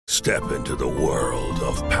Step into the world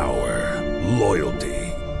of power, loyalty,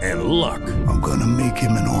 and luck. I'm gonna make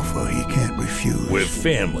him an offer he can't refuse. With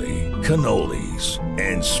family, cannolis,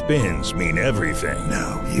 and spins mean everything.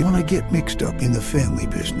 Now, you wanna get mixed up in the family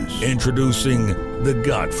business. Introducing The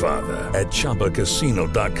Godfather at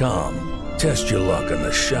ChumbaCasino.com. Test your luck in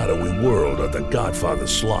the shadowy world of The Godfather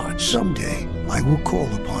slot. Someday, I will call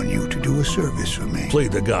upon you to do a service for me. Play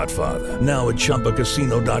The Godfather now at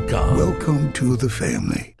ChumbaCasino.com. Welcome to the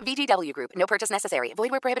family. VGW Group. No purchase necessary. Void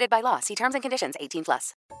where prohibited by law. See terms and conditions.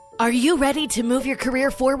 18+. Are you ready to move your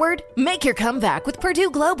career forward? Make your comeback with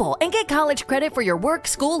Purdue Global and get college credit for your work,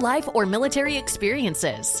 school life, or military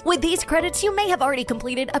experiences. With these credits, you may have already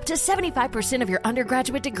completed up to 75% of your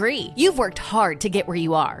undergraduate degree. You've worked hard to get where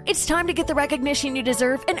you are. It's time to get the recognition you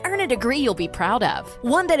deserve and earn a degree you'll be proud of.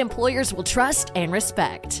 One that employers will trust and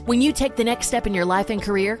respect. When you take the next step in your life and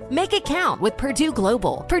career, make it count with Purdue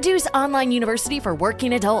Global, Purdue's online university for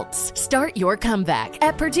working adults. Start your comeback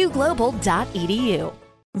at purdueglobal.edu.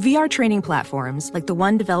 VR training platforms, like the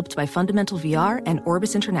one developed by Fundamental VR and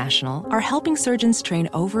Orbis International, are helping surgeons train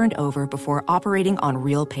over and over before operating on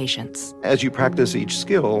real patients. As you practice each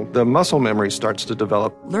skill, the muscle memory starts to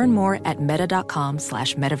develop. Learn more at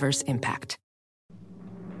meta.com/metaverseimpact.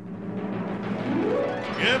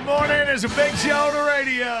 Good morning. It's a big show on the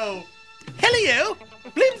radio. Hello,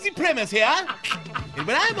 Flimsy Premise here. And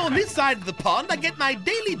when I'm on this side of the pond, I get my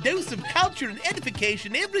daily dose of culture and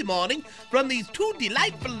edification every morning from these two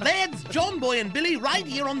delightful lads, John Boy and Billy, right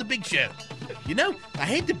here on the Big Show. You know, I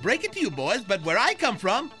hate to break it to you boys, but where I come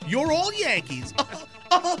from, you're all Yankees.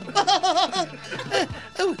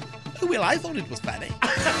 Well, I thought it was funny.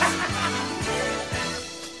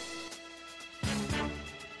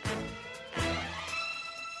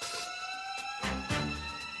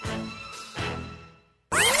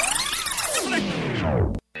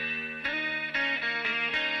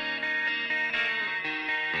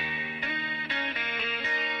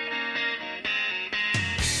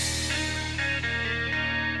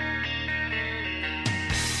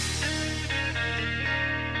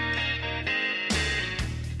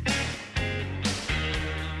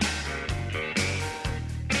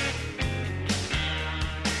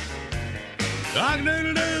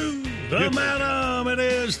 Madam, it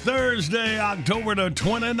is Thursday, October the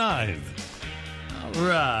 29th. All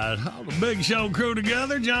right, all the Big Show crew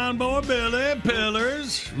together. John Boy, Billy,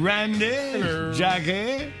 Pillars, Randy, hello,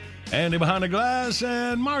 Jackie, Andy behind the glass,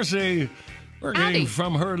 and Marcy working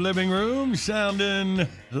from her living room, sounding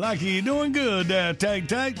like he's doing good there.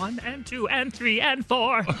 Take. 1 and 2 and 3 and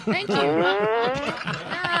 4. Thank you.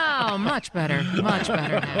 Oh, much better. Much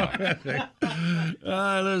better now. All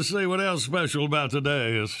right, let's see what else special about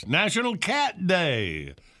today. It's National Cat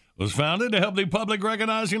Day. Was founded to help the public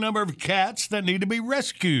recognize the number of cats that need to be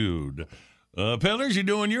rescued. Pillars, you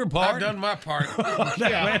doing your part? I've done my part.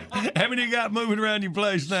 Yeah. How many you got moving around your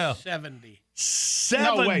place now? 70.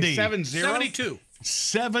 70? No, wait, 72.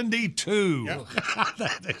 72. Yep.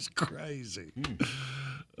 That is crazy.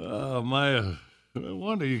 Oh, man. No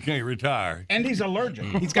wonder you can't retire. And he's allergic.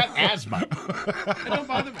 He's got asthma. It don't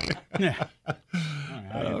bother me. Yeah.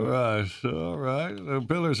 All right.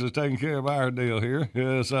 Pillars is taking care of our deal here.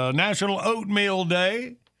 It's National Oatmeal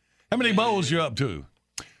Day. How many bowls you up to?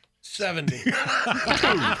 70.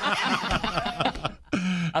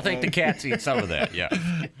 I think the cats eat some of that, yeah.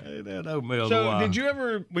 Hey, that oatmeal. So did you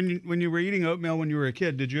ever, when you were eating oatmeal when you were a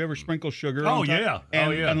kid, did you ever sprinkle sugar on top?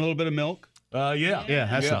 And a little bit of milk? Yeah. Yeah,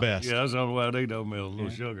 that's the best. Yeah, that's the only way I'd eat oatmeal, a little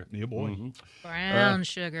sugar. Yeah, boy. Mm-hmm. Brown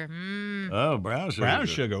sugar. Oh, brown sugar. Brown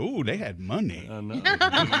sugar. Ooh, they had money. I know.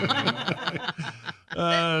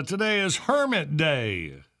 Today is Hermit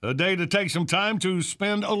Day, a day to take some time to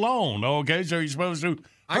spend alone. Okay, so you're supposed to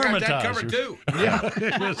I got that covered, too. Yeah.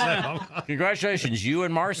 Congratulations. You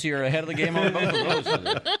and Marcy are ahead of the game on both of those.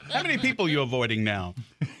 How many people are you avoiding now?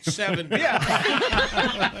 70.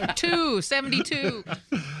 Yeah. 72.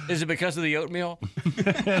 Is it because of the oatmeal?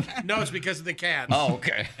 No, it's because of the cats. Oh,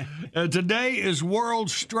 okay. Today is World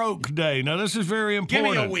Stroke Day. Now, this is very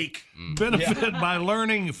important. Give me a week. Benefit by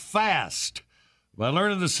learning fast. By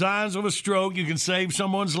learning the signs of a stroke, you can save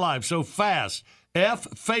someone's life. So fast. F,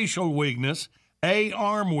 facial weakness. A,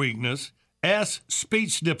 arm weakness. S,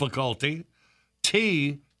 speech difficulty.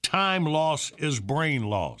 T, time loss is brain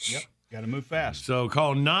loss. Yep. Got to move fast. So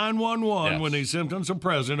call 911 when these symptoms are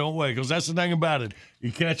present. Don't wait, because that's the thing about it.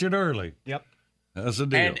 You catch it early. Yep. That's the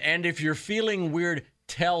deal. And if you're feeling weird,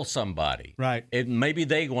 tell somebody. Right. Maybe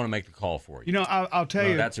they want to make the call for you. You know, I'll tell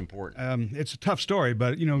you. That's important. It's a tough story,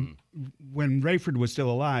 but, you know, when Rayford was still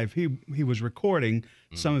alive, he was recording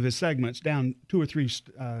some of his segments down 2 or 3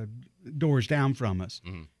 doors down from us.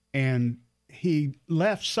 And he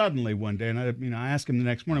left suddenly one day, and I asked him the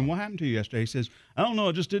next morning, "What happened to you yesterday?" He says, "I don't know.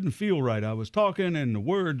 It just didn't feel right. I was talking, and the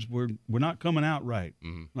words were not coming out right."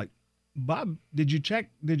 Mm-hmm. Like, Bob, did you check?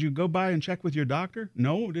 Did you go by and check with your doctor?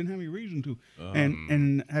 No, didn't have any reason to.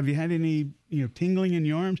 And have you had any tingling in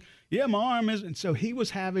your arms? Yeah, my arm isn't. So he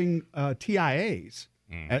was having TIAs.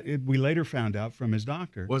 We later found out from his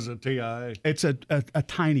doctor. What's a TIA? It's a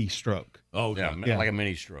tiny stroke. Oh, yeah, like a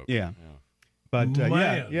mini stroke. Yeah. But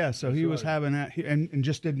so he was having that, and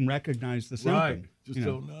just didn't recognize the symptom. Right, just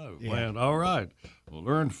don't know. Yeah. Man, all right. Well,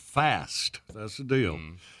 learn fast. That's the deal.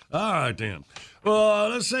 All right, then. Well,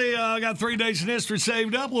 let's see. I got 3 days in history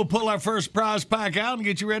saved up. We'll pull our first prize pack out and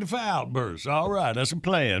get you ready for Outbursts. All right, that's a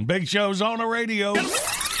plan. Big Show's on the radio.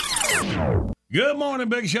 Good morning,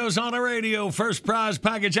 Big Show's on the radio. First prize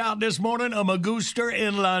package out this morning, a Magooster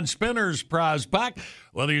Inline Spinners prize pack.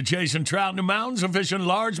 Whether you're chasing trout in the mountains or fishing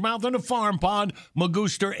largemouth in a farm pond,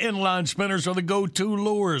 Magooster Inline Spinners are the go-to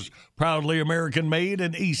lures. Proudly American-made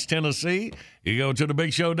in East Tennessee. You go to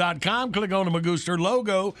thebigshow.com, click on the Magooster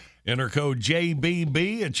logo, enter code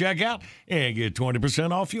JBB at checkout, and get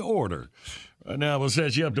 20% off your order. Right now, we'll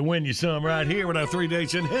set you up to win you some right here with our 3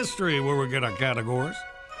 days in history where we get our categories.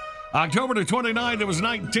 October the 29th, it was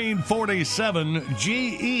 1947.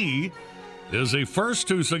 GE is the first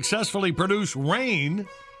to successfully produce rain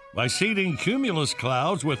by seeding cumulus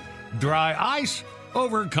clouds with dry ice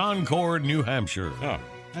over Concord, New Hampshire. Oh,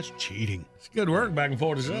 that's cheating. It's good work back in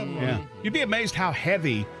 47. Yeah. You'd be amazed how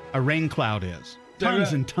heavy a rain cloud is.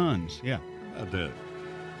 Tons and tons. Yeah. I did.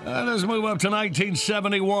 Let's move up to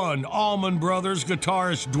 1971. Allman Brothers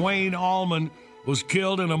guitarist Dwayne Allman was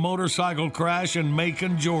killed in a motorcycle crash in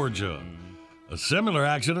Macon, Georgia. A similar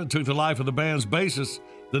accident took the life of the band's bassist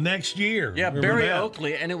the next year. Yeah, Barry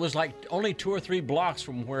Oakley, and it was like only 2 or 3 blocks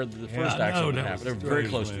from where the first accident happened. They're very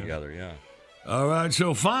close together, yeah. All right,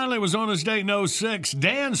 so finally it was on this date in 06.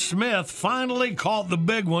 Dan Smith finally caught the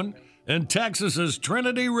big one in Texas's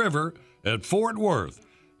Trinity River at Fort Worth.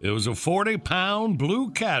 It was a 40-pound blue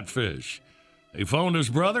catfish. He phoned his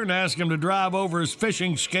brother and asked him to drive over his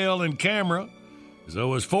fishing scale and camera. So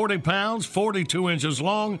it was 40 pounds, 42 inches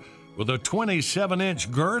long, with a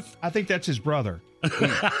 27-inch girth. I think that's his brother.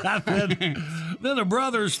 then the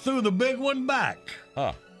brothers threw the big one back.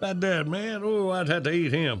 Huh. That dead man. Oh, I'd have to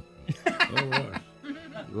eat him.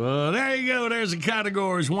 Well, there you go. There's the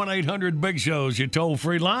categories. 1-800-BIG-SHOWs, your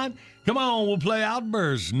toll-free line. Come on, we'll play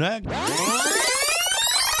Outbursts next.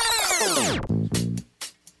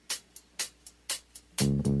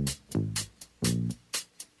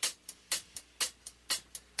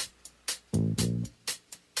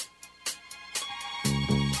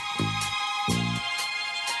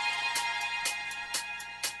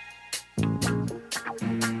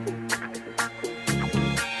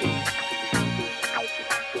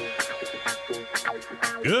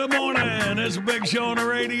 Good morning. It's a Big Show on the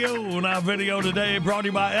radio. And our video today brought to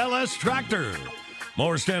you by LS Tractor.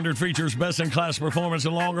 More standard features, best-in-class performance,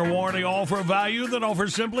 and longer warranty, all for a value that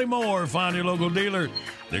offers simply more. Find your local dealer.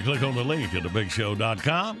 Then click on the link at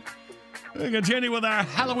thebigshow.com. We continue with our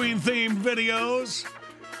Halloween-themed videos.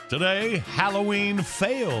 Today, Halloween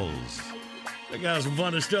fails. We got some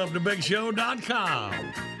funny stuff at thebigshow.com.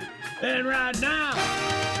 And right now,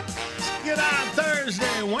 let's get out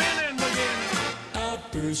Thursday winning beginning.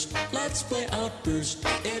 Outburst, let's play Outburst.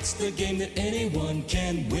 It's the game that anyone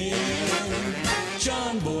can win.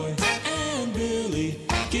 John Boy and Billy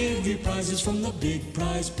give you prizes from the big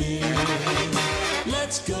prize bin.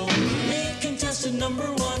 Let's go meet contestant number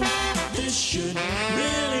 1. This should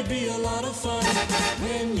really be a lot of fun.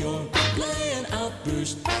 When you're playing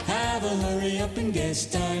Outburst, have a hurry up and guess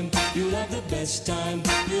time. You'll have the best time.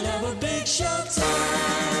 You'll have a big show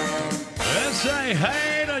time. Let's say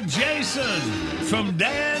hey to Jason from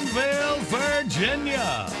Danville,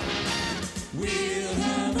 Virginia. We'll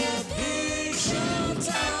have a big show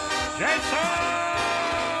time. Jason!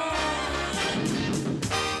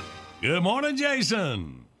 Good morning,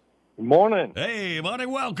 Jason. Good morning. Hey, buddy,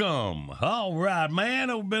 welcome. All right, man.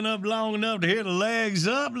 I've been up long enough to hear the legs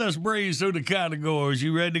up. Let's breeze through the categories.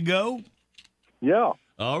 You ready to go? Yeah.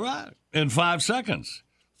 All right. In 5 seconds.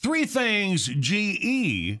 3 things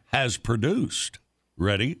GE has produced.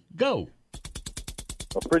 Ready? Go.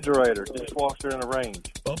 Refrigerator, dishwasher, and a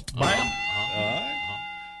range. Oh, bam. All right.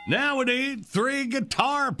 Now we need 3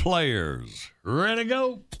 guitar players. Ready?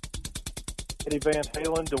 Go. Eddie Van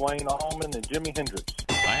Halen, Dwayne Allman, and Jimi Hendrix.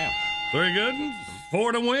 Wow. 3 good ones.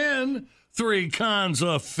 4 to win. 3 kinds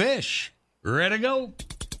of fish. Ready? Go.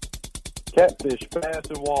 Catfish, bass,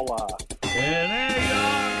 and walleye. And there you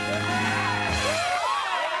are.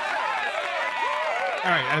 All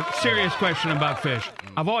right, a serious question about fish.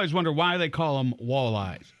 I've always wondered why they call them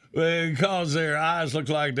walleyes. Because their eyes look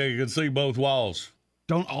like they can see both walls.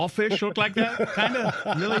 Don't all fish look like that? Kind of?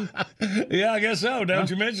 Really? Yeah, I guess so. Don't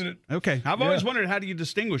you mention it? Okay. I've always wondered, how do you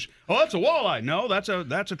distinguish? Oh, that's a walleye. No, that's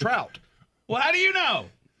a trout. Well, how do you know?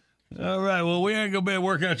 All right. Well, we ain't going to be able to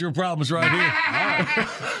work out your problems right here.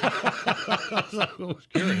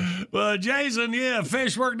 Well, Jason,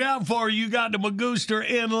 fish worked out for you. You got the Magooster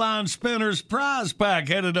Inline Spinners prize pack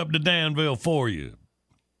headed up to Danville for you.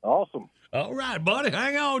 Awesome. All right, buddy.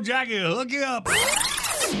 Hang on, Jackie. I'll hook you up.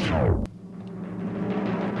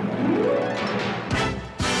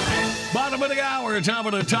 Bottom of the hour, time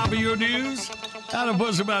for the top of your news. That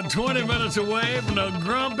puts about 20 minutes away from the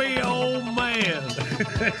grumpy old man.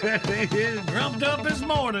 He's grumped up this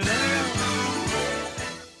morning.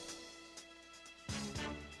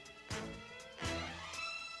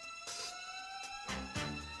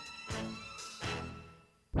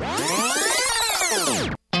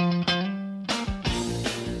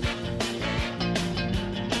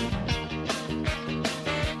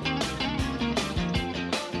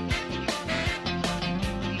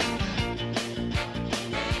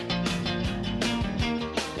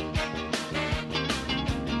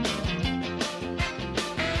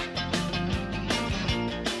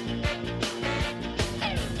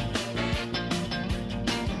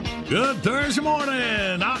 Good Thursday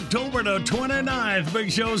morning, October the 29th. Big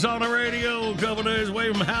show's on the radio. A couple days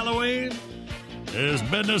away from Halloween. It's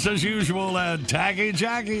business as usual at Tacky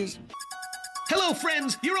Jackie's. Hello,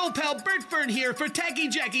 friends. Your old pal Bert Fern here for Tacky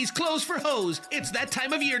Jackie's Clothes for Hose. It's that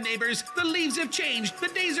time of year, neighbors. The leaves have changed. The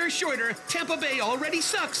days are shorter. Tampa Bay already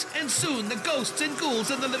sucks. And soon the ghosts and ghouls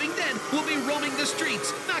and the living dead will be roaming the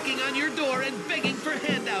streets, knocking on your door and begging for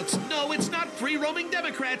handouts. No, it's not free-roaming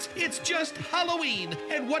Democrats. It's just Halloween.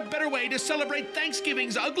 And what better way to celebrate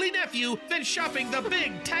Thanksgiving's ugly nephew than shopping the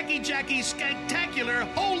big Tacky Jackie's Skanktacular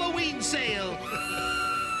Halloween sale?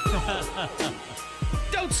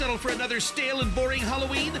 Don't settle for another stale and boring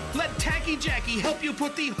Halloween. Let Tacky Jackie help you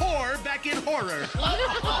put the horror back in horror.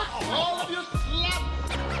 All of you slap.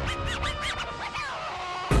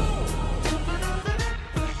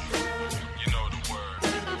 You know the word.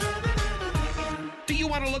 Do you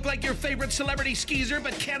want to look like your favorite celebrity skeezer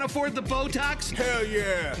but can't afford the Botox? Hell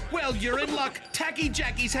yeah. Well, you're in luck. Tacky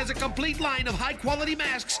Jackie's has a complete line of high-quality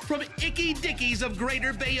masks from Icky Dickies of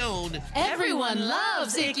Greater Bayonne. Everyone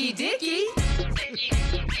loves Icky Dicky.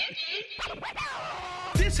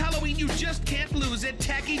 This Halloween, you just can't lose at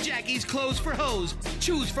Tacky Jackie's Clothes for Hose.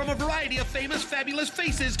 Choose from a variety of famous, fabulous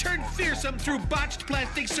faces turned fearsome through botched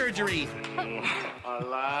plastic surgery.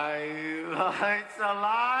 Alive! It's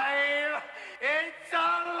alive! It's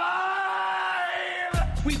alive!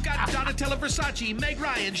 We've got Donatella Versace, Meg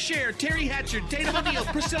Ryan, Cher, Terry Hatcher, Tatum O'Neal,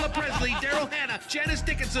 Priscilla Presley, Daryl Hannah, Janice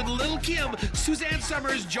Dickinson, Lil' Kim, Suzanne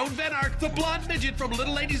Summers, Joan Van Ark, the blonde midget from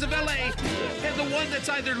Little Ladies of L.A., and the one that's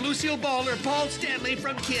either Lucille Ball or Paul Stanley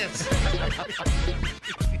from Kiss.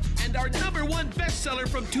 And our number one bestseller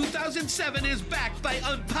from 2007 is backed by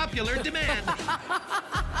unpopular demand.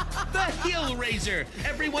 The Hillraiser.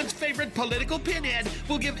 Everyone's favorite political pinhead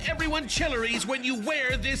will give everyone chilleries when you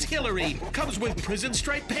wear this Hillary. Comes with prison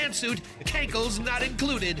stripe pantsuit, cankles not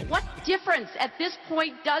included. What difference at this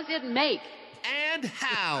point does it make? And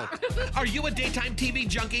how? Are you a daytime TV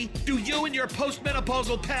junkie? Do you and your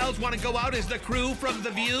postmenopausal pals want to go out as the crew from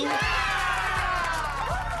The View?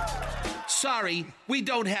 Sorry, we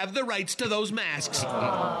don't have the rights to those masks.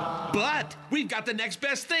 But we've got the next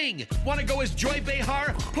best thing. Want to go as Joy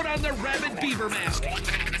Behar? Put on the Rabid Beaver mask.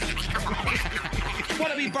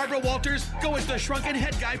 Want to be Barbara Walters? Go as the shrunken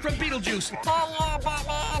head guy from Beetlejuice.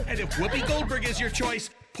 And if Whoopi Goldberg is your choice,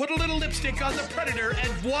 put a little lipstick on the Predator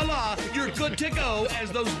and voila, you're good to go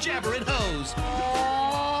as those jabbering hoes.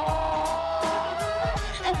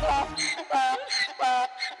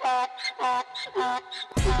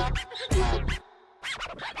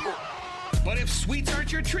 But if sweets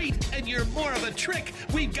aren't your treat and you're more of a trick,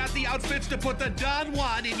 we've got the outfits to put the Don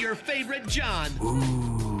Juan in your favorite John. Ooh.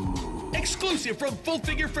 Exclusive from Full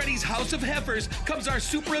Figure Freddy's House of Heifers comes our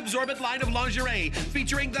super absorbent line of lingerie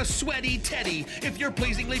featuring the Sweaty Teddy. If you're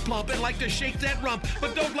pleasingly plump and like to shake that rump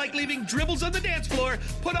but don't like leaving dribbles on the dance floor,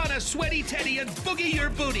 put on a Sweaty Teddy and boogie your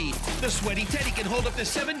booty. The Sweaty Teddy can hold up to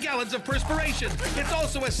 7 gallons of perspiration. It's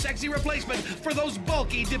also a sexy replacement for those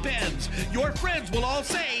bulky Depends. Your friends will all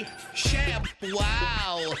say, Sham,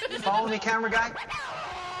 wow. Follow me, camera guy.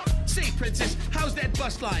 Say, Princess, how's that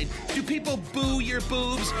bust line? Do people boo your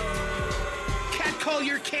boobs? Catcall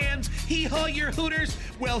your cans? Hee-haw, your Hooters?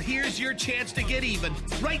 Well, here's your chance to get even.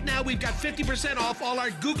 Right now, we've got 50% off all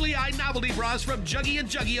our googly-eyed novelty bras from Juggy and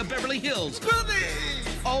Juggy of Beverly Hills.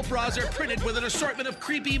 All bras are printed with an assortment of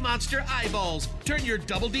creepy monster eyeballs. Turn your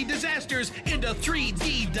Double D disasters into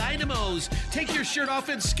 3D dynamos. Take your shirt off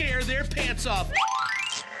and scare their pants off.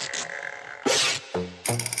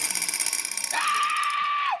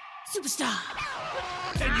 Superstar.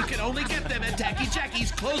 And you can only get them at Tacky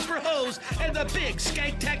Jackie's Clothes for Hoes and the big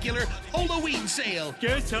skanktacular Halloween sale.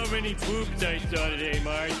 Guess how many boobs I saw today,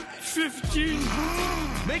 Mark? 15.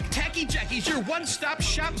 Make Tacky Jackie's your one-stop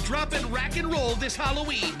shop, drop, and rack and roll this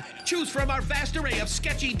Halloween. Choose from our vast array of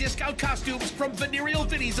sketchy discount costumes from Venereal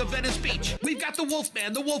Vinnies of Venice Beach. We've got the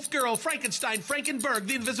Wolfman, the Wolf Girl, Frankenstein, Frankenberg,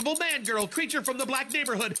 the Invisible Man Girl, Creature from the Black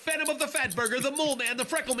Neighborhood, Phantom of the Fatburger, the Mole Man, the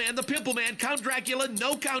Freckle Man, the Pimple Man, Count Dracula,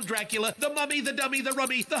 No Count Dracula, the Mummy, the Dummy, the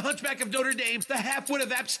Rummy, the Hunchback of Notre Dame, the Half-Wit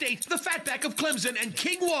of App State, the Fatback of Clemson, and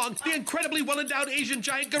King Wong, the incredibly well-endowed Asian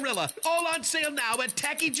giant gorilla. All on sale now at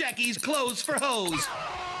Tacky Jackie's Clothes for Hoes.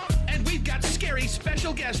 And we've got scary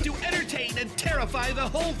special guests to entertain and terrify the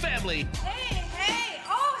whole family. Hey,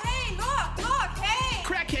 oh, hey, look, hey.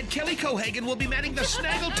 Crackhead Kelly Cohagen will be manning the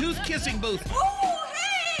Snaggletooth kissing booth. Oh,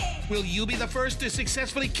 hey. Will you be the first to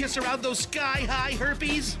successfully kiss around those sky-high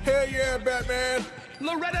herpes? Hell yeah, Batman.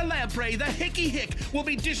 Loretta Lamprey, the Hickey Hick, will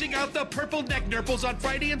be dishing out the purple neck nurples on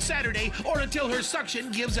Friday and Saturday, or until her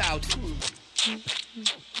suction gives out.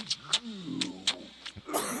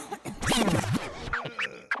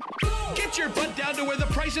 Get your butt down to where the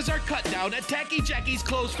prices are cut down at Tacky Jackie's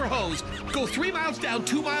Clothes for Hoes. Go 3 miles down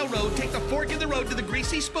 2 Mile Road, take the fork in the road to the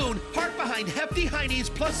Greasy Spoon, park behind hefty Heine's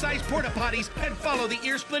plus-size porta potties, and follow the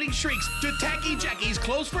ear-splitting shrieks to Tacky Jackie's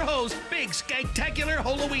Clothes for Hoes big skanktacular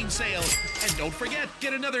Halloween sale. And don't forget,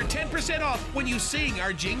 get another 10% off when you sing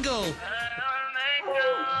our jingle.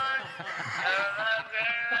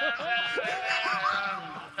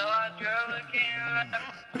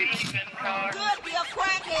 Good, be a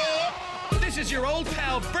crackhead. This is your old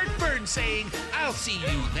pal Bert Burns saying, I'll see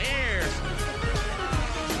you there.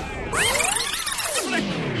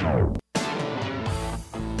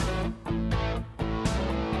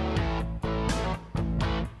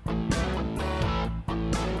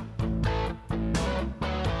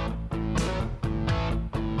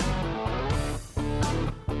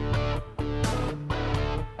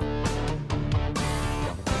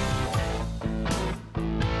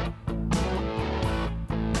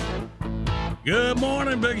 Good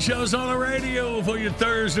morning, Big Show's on the radio for your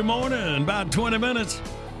Thursday morning. In about 20 minutes,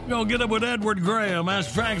 we're going to get up with Edward Graham,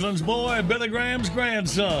 Ask Franklin's boy, Billy Graham's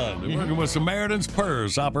grandson. They're working with Samaritan's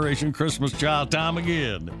Purse, Operation Christmas Child Time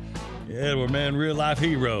again. Edward, man, real-life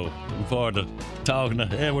hero. Looking forward to talking to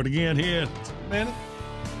Edward again here in a minute.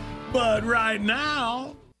 But right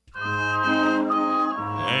now,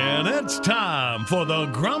 and it's time for the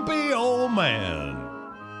Grumpy Old Man.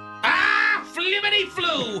 Ah, flippity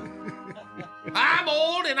flu! I'm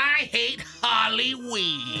old and I hate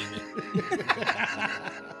Halloween.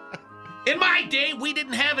 In my day, we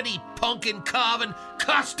didn't have any pumpkin carving,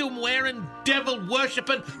 costume wearing, devil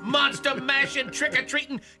worshiping, monster mashing, trick or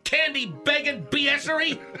treating, candy begging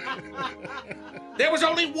BSery. There was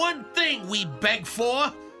only one thing we begged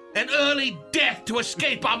for: an early death to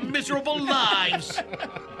escape our miserable lives.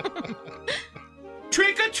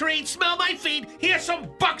 Trick or treat, smell my feet, here's some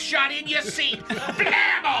buckshot in your seat.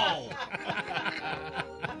 Blammo!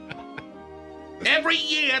 Every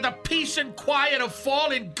year, the peace and quiet of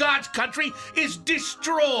fall in God's country is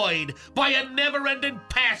destroyed by a never-ending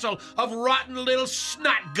passel of rotten little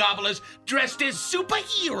snot gobblers dressed as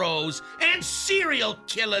superheroes and serial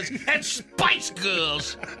killers and Spice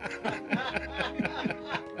Girls.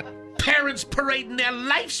 Parents parading their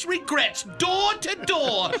life's regrets door to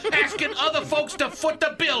door, asking other folks to foot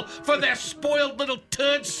the bill for their spoiled little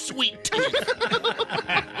turd sweet tooth.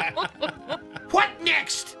 What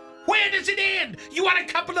next? Where does it end? You want a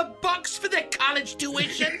couple of bucks for their college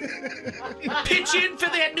tuition? Pitch in for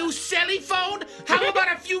their new celly phone? How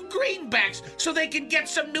about a few greenbacks so they can get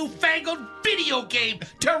some newfangled video game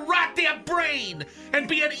to rot their brain? And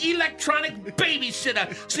be an electronic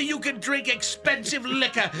babysitter so you can drink expensive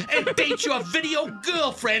liquor and date your video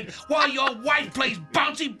girlfriend while your wife plays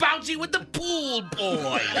bouncy with the pool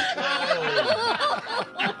boy.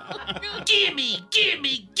 Gimme!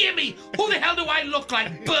 Who the hell do I look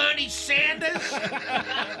like, Bernie Sanders?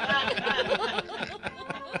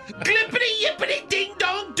 Glippity yippity ding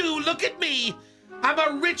dong do, look at me. I'm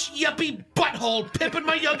a rich yuppie butthole pimping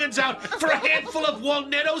my young'uns out for a handful of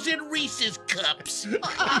Walnettos in Reese's cups.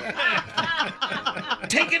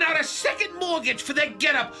 Taking out a second mortgage for their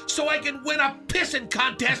getup so I can win a pissing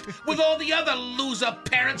contest with all the other loser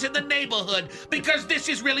parents in the neighborhood, because this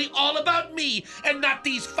is really all about me and not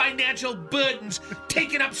these financial burdens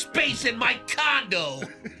taking up space in my condo.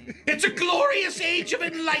 It's a glorious age of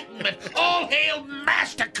enlightenment. All hail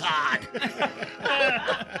MasterCard.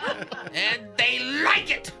 And they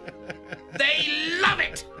like it. They love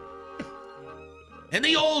it. In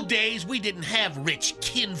the old days, we didn't have rich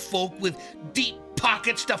kinfolk with deep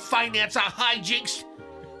pockets to finance our hijinks.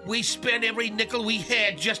 We spent every nickel we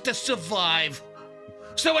had just to survive.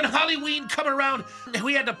 So when Halloween come around,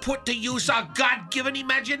 we had to put to use our God-given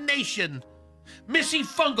imagination. Missy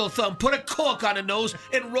Fungalthumb put a cork on her nose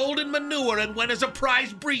and rolled in manure and went as a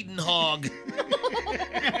prize breeding hog.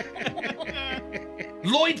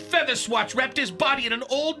 Lloyd Featherswatch wrapped his body in an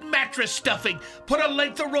old mattress stuffing, put a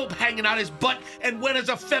length of rope hanging out his butt, and went as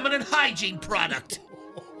a feminine hygiene product.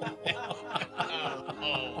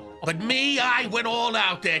 But me, I went all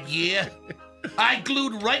out that year. I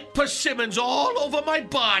glued ripe persimmons all over my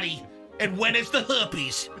body and went as the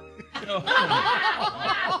herpes.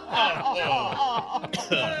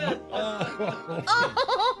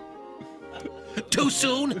 Too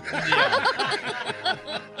soon?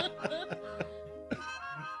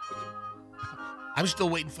 I'm still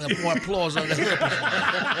waiting for more applause on the herpes.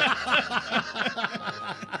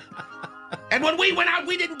 And when we went out,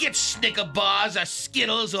 we didn't get Snicker bars or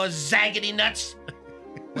Skittles or Zaggity Nuts.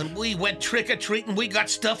 When we went trick-or-treating, we got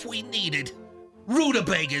stuff we needed.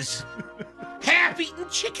 Rutabagas, half-eaten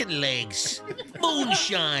chicken legs,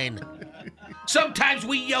 moonshine. Sometimes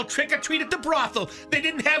we yelled trick-or-treat at the brothel. They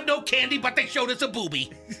didn't have no candy, but they showed us a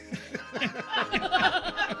boobie.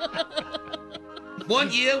 One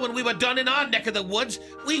year, when we were done in our neck of the woods,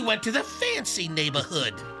 we went to the fancy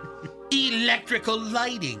neighborhood. Electrical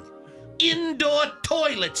lighting, indoor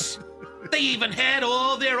toilets. They even had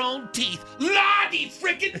all their own teeth. Lordy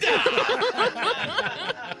frickin' da!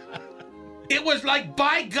 It was like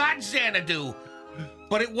by God Xanadu.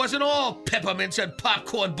 But it wasn't all peppermints and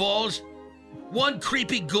popcorn balls. One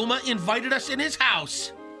creepy Gooma invited us in his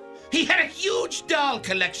house. He had a huge doll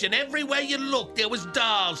collection. Everywhere you looked, there was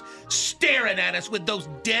dolls staring at us with those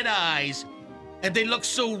dead eyes. And they looked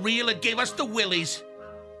so real, it gave us the willies.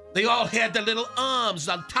 They all had their little arms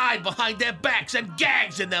untied behind their backs and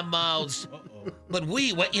gags in their mouths. But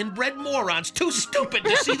we were inbred morons, too stupid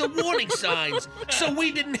to see the warning signs. So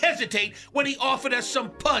we didn't hesitate when he offered us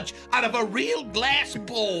some punch out of a real glass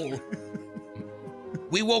bowl.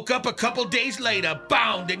 We woke up a couple days later,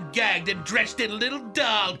 bound and gagged and dressed in little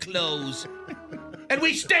doll clothes. And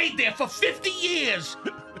we stayed there for 50 years.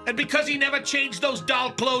 And because he never changed those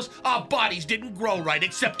doll clothes, our bodies didn't grow right,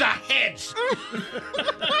 except our heads.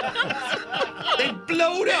 They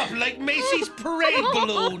blowed up like Macy's parade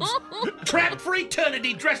balloons. Trapped for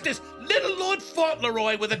eternity, dressed as little Lord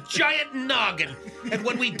Fauntleroy with a giant noggin. And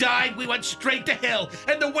when we died, we went straight to hell.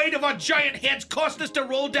 And the weight of our giant heads caused us to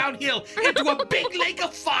roll downhill into a big lake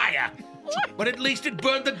of fire. But at least it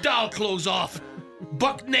burned the doll clothes off.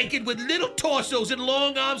 Buck naked with little torsos and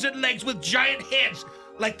long arms and legs with giant heads,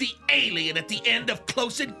 like the alien at the end of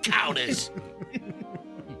Close Encounters.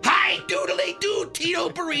 Hi, doodly-doo, Tito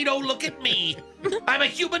Burrito, look at me. I'm a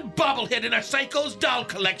human bobblehead in a psycho's doll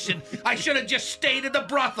collection. I should have just stayed at the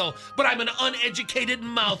brothel, but I'm an uneducated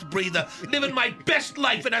mouth breather, living my best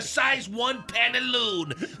life in a size 1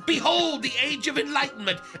 pantaloon. Behold the age of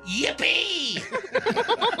enlightenment. Yippee!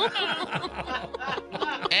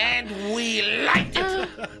 And we liked it.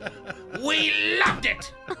 We loved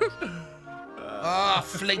it. Oh,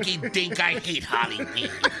 flinky dink, I hate Halloween.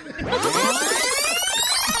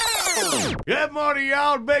 Good morning,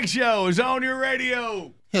 y'all. Big Show is on your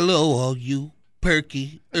radio. Hello, all you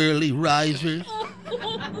perky early risers.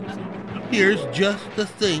 Here's just the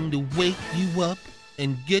thing to wake you up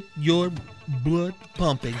and get your blood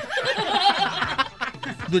pumping.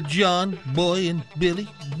 The John Boy and Billy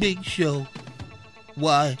Big Show.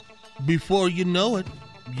 Why, before you know it,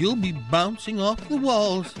 you'll be bouncing off the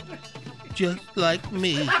walls. Just like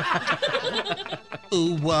me.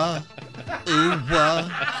 Ooh-wah, ooh-wah,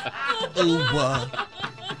 ooh-wah.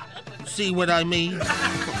 See what I mean?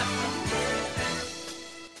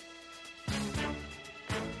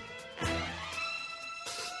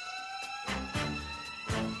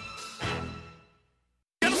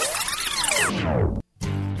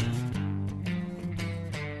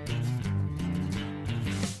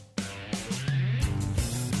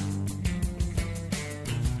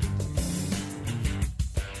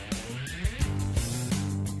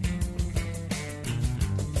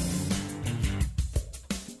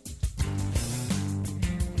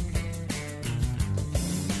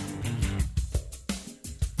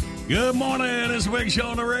 Good morning. It's a big show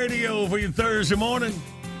on the radio for you Thursday morning.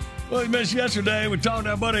 Well, you missed yesterday. We talked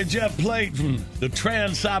to our buddy Jeff Plate from the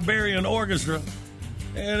Trans-Siberian Orchestra.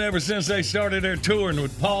 And ever since they started their touring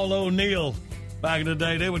with Paul O'Neill back in the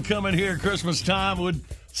day, they would come in here at Christmas time, would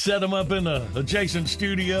set them up in the adjacent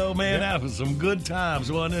studio. Man, that was some good times,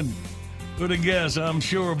 wasn't it? Who'd have guessed? I'm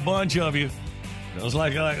sure a bunch of you. It was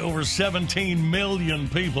like over 17 million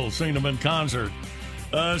people seen them in concert.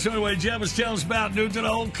 So anyway, Jeff was telling us about due to the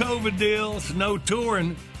whole COVID deal, it's no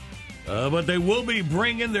touring. But they will be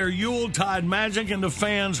bringing their Yuletide magic into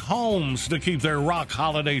fans' homes to keep their rock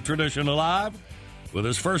holiday tradition alive with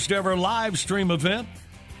his first ever live stream event,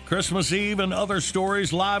 Christmas Eve and Other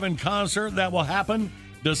Stories live in concert. That will happen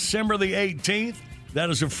December the 18th. That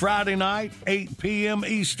is a Friday night, 8 p.m.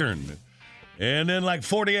 Eastern. And then like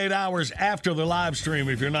 48 hours after the live stream,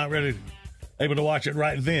 if you're not able to watch it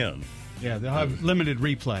right then. Yeah, they'll have limited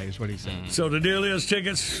replay is what he said. So the deal is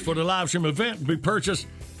tickets for the live stream event will be purchased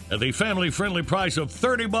at the family-friendly price of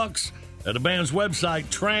 $30 at the band's website,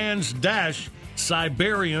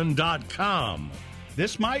 trans-siberian.com.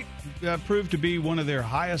 This might prove to be one of their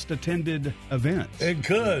highest attended events. It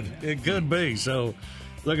could. It could be. So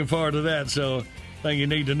looking forward to that. So thing you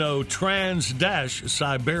need to know,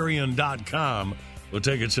 trans-siberian.com for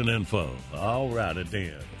tickets and info. All righty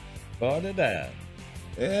then. Part of that.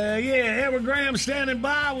 Edward Graham standing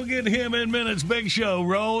by. We'll get him in minutes. Big Show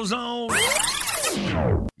rolls on.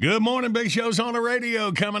 Good morning, Big Show's on the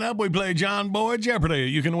radio. Coming up, we play John Boy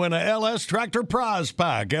Jeopardy. You can win a LS Tractor prize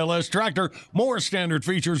pack. LS Tractor, more standard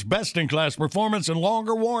features, best-in-class performance, and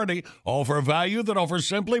longer warranty, all for a value that offers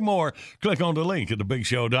simply more. Click on the link at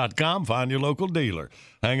thebigshow.com. Find your local dealer.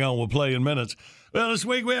 Hang on, we'll play in minutes. Well, this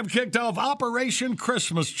week we have kicked off Operation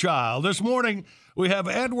Christmas Child. This morning, we have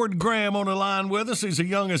Edward Graham on the line with us. He's the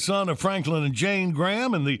youngest son of Franklin and Jane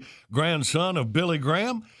Graham and the grandson of Billy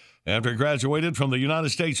Graham. After he graduated from the United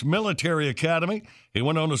States Military Academy, he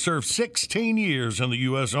went on to serve 16 years in the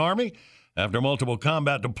U.S. Army. After multiple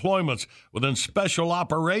combat deployments within special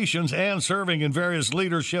operations and serving in various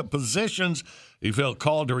leadership positions, he felt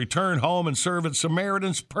called to return home and serve at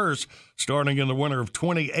Samaritan's Purse starting in the winter of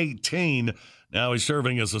 2018. Now he's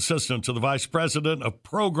serving as assistant to the Vice President of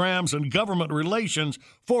Programs and Government Relations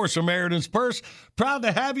for Samaritan's Purse. Proud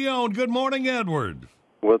to have you on. Good morning, Edward.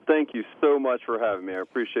 Well, thank you so much for having me. I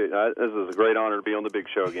appreciate it. This is a great honor to be on the Big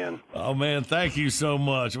Show again. Oh, man, thank you so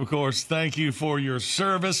much. Of course, thank you for your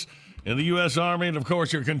service in the U.S. Army and, of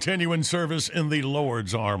course, your continuing service in the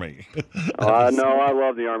Lord's Army. I know. I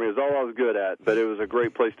love the Army. It's all I was good at, but it was a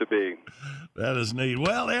great place to be. That is neat.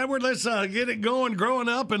 Well, Edward, let's get it going. Growing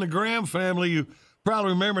up in the Graham family, you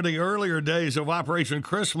probably remember the earlier days of Operation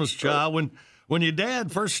Christmas Child when your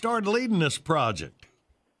dad first started leading this project.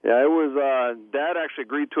 Yeah, it was. Dad actually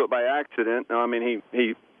agreed to it by accident. I mean,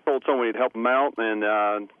 he told someone he'd help him out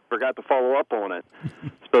and forgot to follow up on it.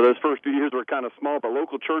 So those first few years were kind of small, but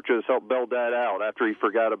local churches helped bail Dad out after he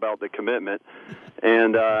forgot about the commitment.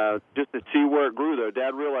 And just to see where it grew, though,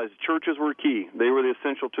 Dad realized churches were key. They were the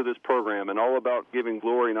essential to this program and all about giving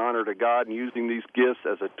glory and honor to God and using these gifts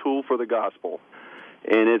as a tool for the gospel.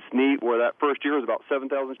 And it's neat where that first year was about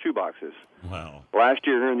 7,000 shoeboxes. Wow. Last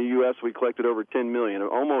year here in the U.S., we collected over 10 million.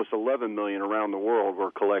 Almost 11 million around the world were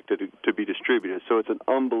collected to be distributed. So it's an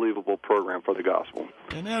unbelievable program for the gospel.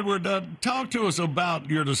 And Edward, talk to us about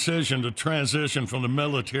your decision to transition from the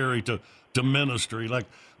military to ministry. Like,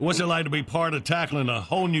 what's it like to be part of tackling a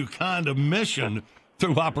whole new kind of mission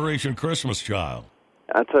through Operation Christmas Child?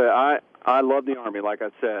 I tell you, I love the Army, like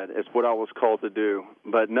I said. It's what I was called to do.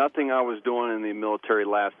 But nothing I was doing in the military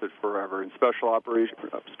lasted forever. In special operations,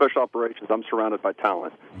 I'm surrounded by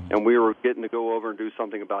talent. And we were getting to go over and do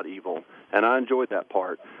something about evil. And I enjoyed that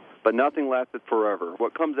part. But nothing lasted forever.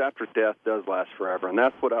 What comes after death does last forever. And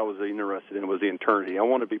that's what I was interested in, was the eternity. I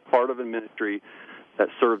want to be part of a ministry that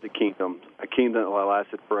served the kingdom, a kingdom that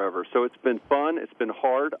lasted forever. So it's been fun. It's been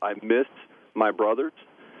hard. I missed my brothers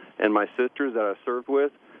and my sisters that I served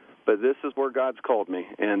with. But this is where God's called me,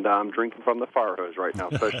 and I'm drinking from the fire hose right now,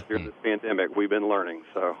 especially during this pandemic. We've been learning,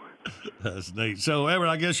 so. That's neat. So,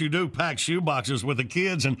 Everett, I guess you do pack shoe boxes with the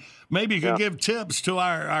kids, and maybe you could give tips to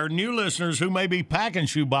our new listeners who may be packing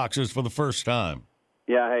shoe boxes for the first time.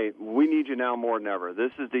 Yeah, hey, we need you now more than ever.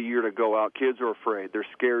 This is the year to go out. Kids are afraid. They're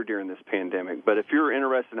scared during this pandemic. But if you're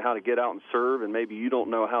interested in how to get out and serve, and maybe you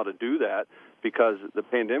don't know how to do that because the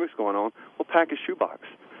pandemic's going on, well, pack a shoebox.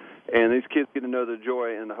 And these kids get to know the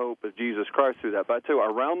joy and the hope of Jesus Christ through that. But I tell you,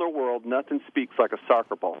 around the world, nothing speaks like a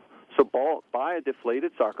soccer ball. So buy a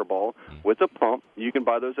deflated soccer ball with a pump. You can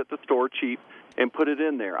buy those at the store cheap and put it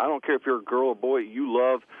in there. I don't care if you're a girl or boy, you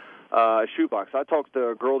love a shoebox. I talked to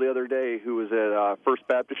a girl the other day who was at First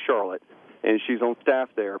Baptist Charlotte, and she's on staff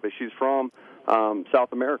there, but she's from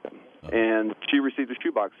South America, and she received a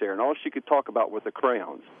shoebox there, and all she could talk about was the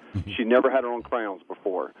crayons. She never had her own crayons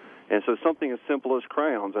before. And so something as simple as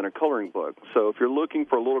crayons and a coloring book. So if you're looking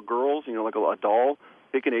for little girls, like a doll,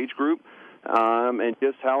 pick an age group, and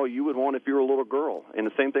just how you would want if you were a little girl. And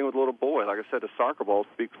the same thing with a little boy. Like I said, a soccer ball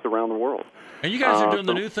speaks around the world. And you guys are doing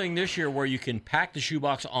the new thing this year where you can pack the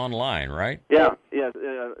shoebox online, right? Yeah.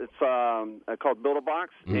 It's called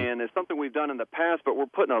Build-A-Box, and it's something we've done in the past, but we're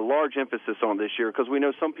putting a large emphasis on this year because we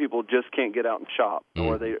know some people just can't get out and shop,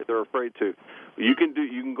 or they're afraid to. You can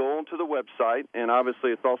go onto the website, and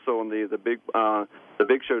obviously it's also on the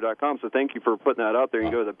thebigshow.com. So thank you for putting that out there. You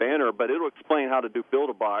can go to the banner, but it'll explain how to do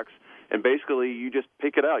Build-A-Box, and basically you just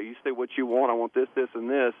pick it out. You say what you want. I want this, this, and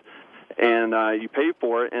this. And you pay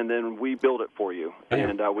for it, and then we build it for you.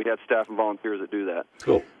 And we have staff and volunteers that do that.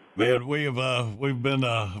 Cool. Man, we've been,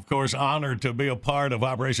 of course, honored to be a part of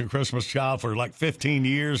Operation Christmas Child for like 15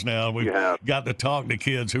 years now. We've got to talk to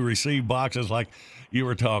kids who receive boxes like you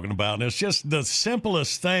were talking about. And it's just the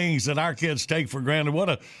simplest things that our kids take for granted. What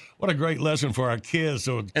a great lesson for our kids.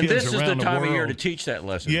 So and kids this is around the time world. of year to teach that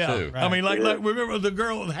lesson, too. Right. I mean, like remember the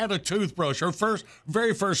girl that had a toothbrush, her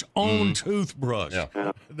very first own toothbrush.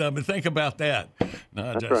 Yeah. I mean, think about that.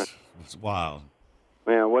 No, That's right. It's wild.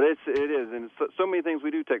 Yeah, well, it is, and so many things we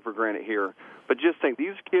do take for granted here. But just think,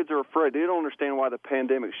 these kids are afraid. They don't understand why the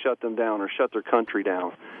pandemic shut them down or shut their country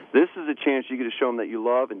down. This is a chance you get to show them that you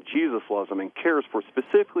love, and Jesus loves them and cares for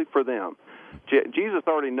specifically for them. Jesus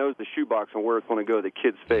already knows the shoebox and where it's going to go, the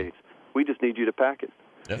kid's face. We just need you to pack it.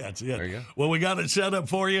 Yep. That's it. There you go. Well, we got it set up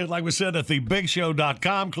for you. Like we said, at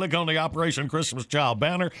thebigshow.com. Click on the Operation Christmas Child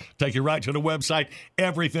banner. Take you right to the website.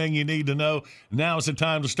 Everything you need to know. Now is the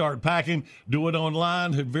time to start packing. Do it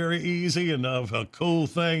online. Very easy and a cool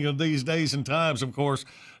thing of these days and times, of course.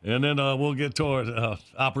 And then we'll get toward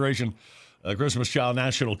Operation Christmas Child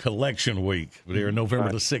National Collection Week here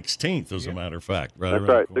November the 16th, as a matter of fact. That's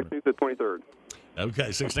right, 16th to 23rd. Okay,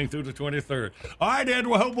 16th through the 23rd. All right, Ed,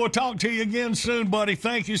 we hope we'll talk to you again soon, buddy.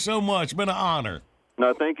 Thank you so much. It's been an honor.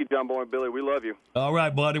 No, thank you, John Boy and Billy. We love you. All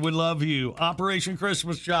right, buddy. We love you. Operation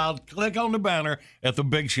Christmas Child. Click on the banner at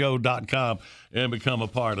thebigshow.com and become a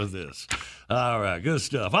part of this. All right, good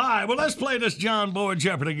stuff. All right, well, let's play this John Boy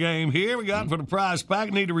Jeopardy game here. We got for the prize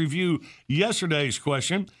pack. Need to review yesterday's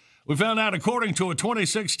question. We found out, according to a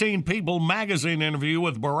 2016 People magazine interview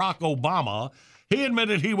with Barack Obama, he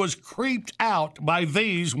admitted he was creeped out by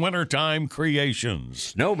these wintertime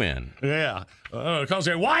creations. Snowmen. Yeah, because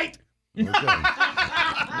they're white. Okay. All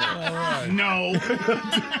right. No.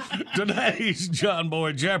 Today's John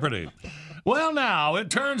Boy Jeopardy. Well, now, it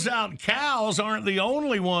turns out cows aren't the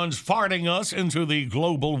only ones farting us into the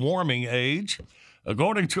global warming age.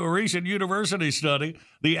 According to a recent university study,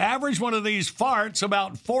 the average one of these farts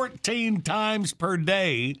about 14 times per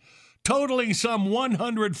day, totaling some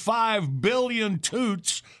 105 billion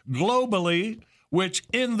toots globally, which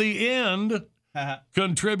in the end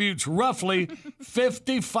contributes roughly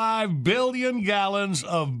 55 billion gallons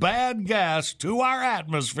of bad gas to our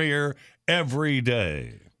atmosphere every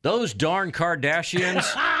day. Those darn Kardashians.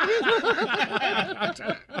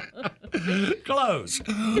 Close.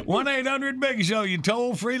 1-800-BIG-SHOW, you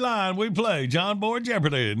toll-free line. We play John Boy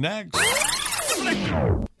Jeopardy next.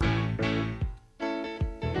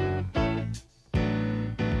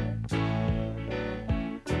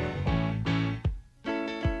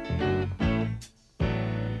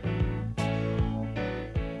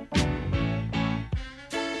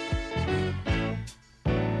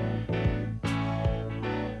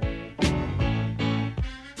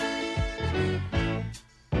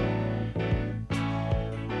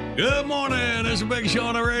 Good morning. It's a Big Show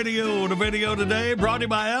on the radio. The video today brought to you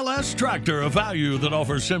by LS Tractor, a value that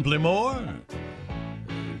offers simply more.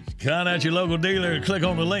 Contact your local dealer and click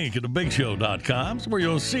on the link at thebigshow.com where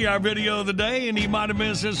you'll see our video of the day, and you might have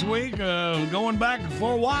missed this week going back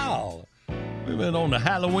for a while. We've been on the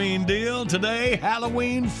Halloween deal. Today,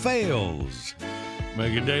 Halloween fails.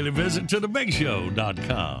 Make a daily visit to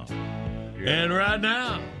thebigshow.com. And right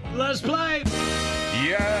now, let's play.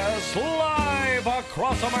 Yes, live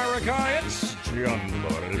across America, it's John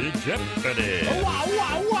Boy Jeopardy. Wow,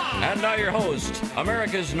 wow, wow. And now your host,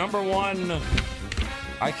 America's #1,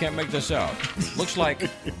 I can't make this out. Looks like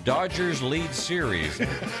Dodgers lead series.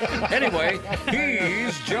 Anyway,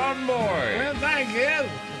 he's John Boy. Well, thank you.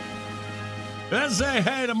 Let's say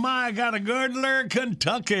hey to Mike out of Girdler,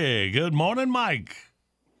 Kentucky. Good morning, Mike.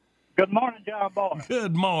 Good morning, John Boy.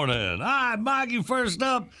 Good morning. All right, Mikey, first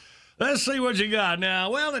up, Let's see what you got now.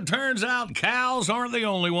 Well, it turns out cows aren't the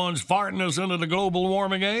only ones farting us into the global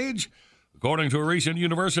warming age. According to a recent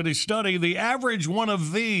university study, the average one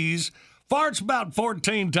of these farts about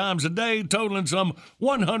 14 times a day, totaling some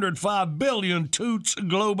 105 billion toots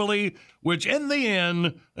globally, which in the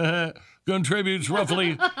end contributes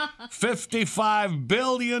roughly 55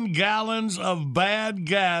 billion gallons of bad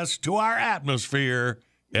gas to our atmosphere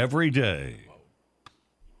every day.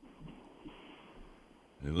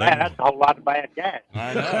 Man, that's a whole lot of bad gas.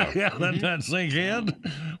 I know. Yeah, let that sink in.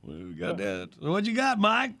 We got that. What you got,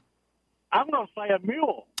 Mike? I'm going to say a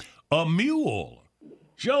mule. A mule.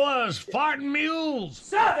 Show us farting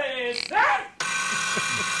mules.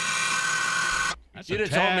 You'd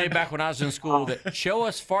have told me back when I was in school that show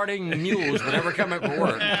us farting mules would never come up for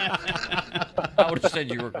work. I would have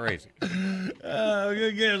said you were crazy.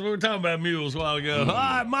 Good guess. We were talking about mules a while ago. All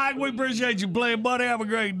right, Mike, we appreciate you playing, buddy. Have a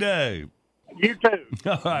great day. You too.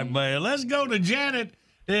 All right, man. Let's go to Janet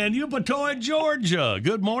in Eupatoy, Georgia.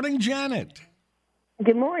 Good morning, Janet.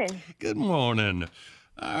 Good morning. Good morning.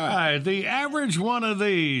 All right, the average one of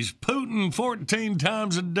these, Putin 14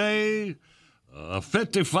 times a day,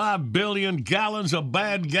 55 billion gallons of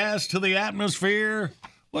bad gas to the atmosphere.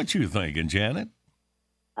 What you thinking, Janet?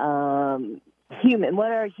 Human.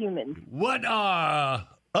 What are humans? What are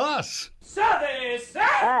us?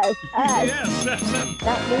 Us. Yes, that's it.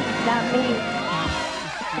 Not me.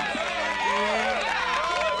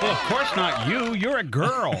 Well, of course not you. You're a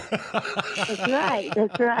girl. That's right.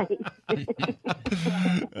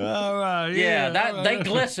 All right. Yeah, they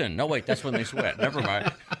glisten. No, wait, that's when they sweat. Never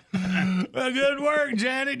mind. Well, good work,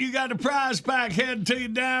 Janet. You got the prize pack headed to you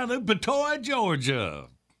down in Eupatoy, Georgia.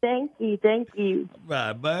 Thank you.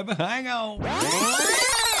 Right, baby. Hang on.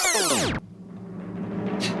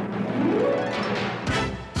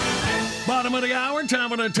 Bottom of the hour, time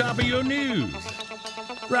for the top of your news.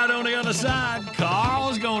 Right on the other side,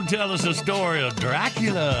 Carl's going to tell us the story of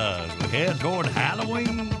Dracula as we head toward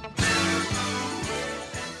Halloween.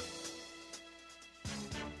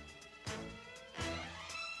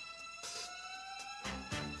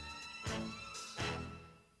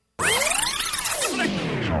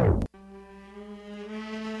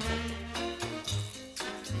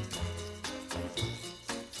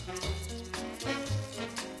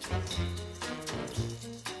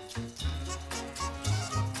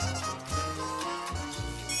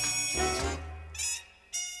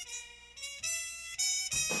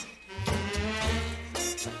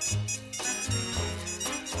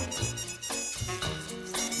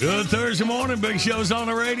 Good Thursday morning. Big show's on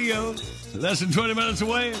the radio. Less than 20 minutes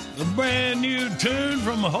away. A brand new tune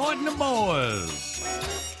from Hoyt and the Boys.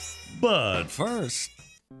 But first.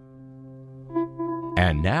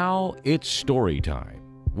 And now it's story time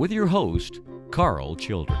with your host, Carl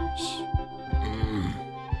Childers.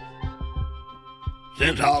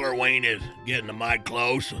 Since Halloween is getting the mighty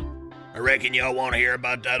close, I reckon y'all want to hear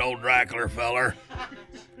about that old Dracula feller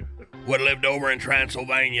what lived over in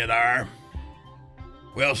Transylvania there.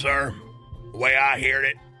 Well, sir, the way I heard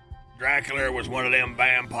it, Dracula was one of them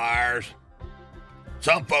vampires.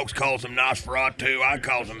 Some folks calls him Nosferatu, I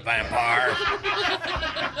calls him vampires.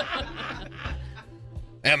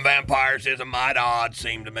 Them vampires is a mighty odd,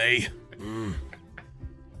 seem to me.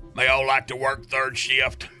 They all like to work third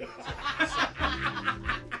shift.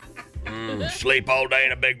 Sleep all day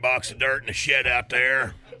in a big box of dirt in a shed out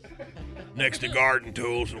there, next to garden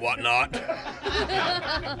tools and whatnot.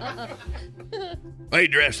 They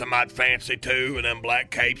dress them might fancy, too, with them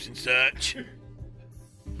black capes and such.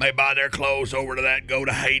 They buy their clothes over to that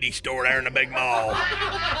go-to-Haiti store there in the big mall.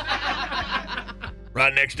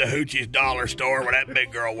 Right next to Hoochie's dollar store where that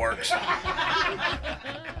big girl works.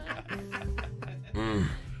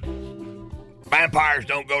 Vampires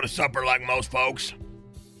don't go to supper like most folks.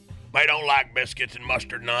 They don't like biscuits and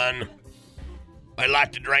mustard none. They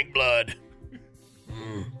like to drink blood.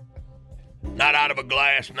 Not out of a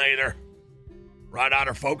glass, neither. Right out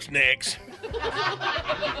of folks' necks.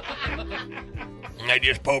 And they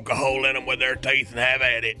just poke a hole in them with their teeth and have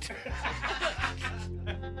at it.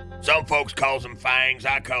 Some folks calls them fangs,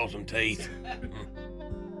 I calls them teeth.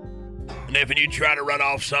 And if you try to run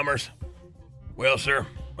off summers, well, sir,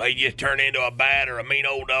 they just turn into a bat or a mean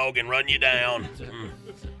old dog and run you down.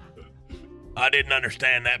 I didn't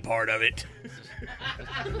understand that part of it.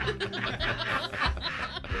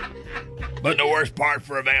 But the worst part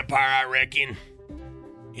for a vampire, I reckon,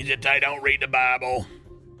 is that they don't read the Bible.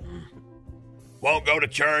 Won't go to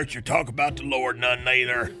church or talk about the Lord none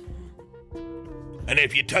neither. And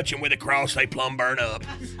if you touch them with a cross, they plumb burn up.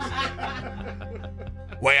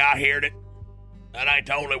 Way I heard it, that ain't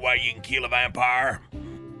the only way you can kill a vampire.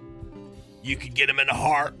 You could get him in the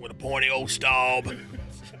heart with a pointy old staub.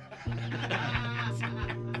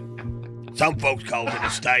 Some folks call it a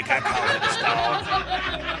steak. I call it a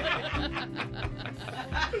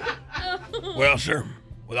stog. Well, sir,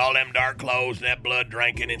 with all them dark clothes and that blood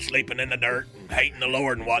drinking and sleeping in the dirt and hating the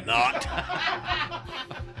Lord and whatnot,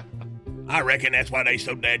 I reckon that's why they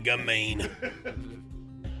so dadgum mean.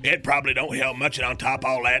 It probably don't help much, and on top of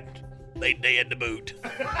all that, they dead to boot.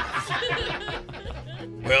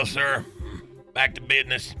 Well, sir, back to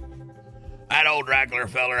business. That old Drackler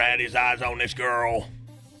feller had his eyes on this girl.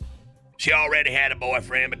 She already had a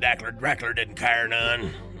boyfriend, but Drackler didn't care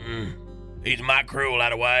none. He's my cruel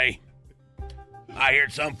that way. I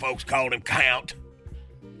heard some folks called him Count.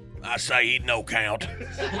 I say he'd no count.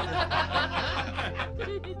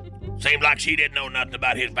 Seemed like she didn't know nothing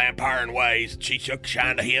about his vampiring ways. She shook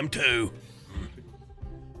shine to him, too.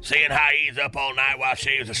 Seeing how he's up all night while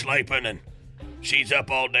she was a-sleeping, and she's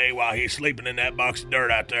up all day while he's sleeping in that box of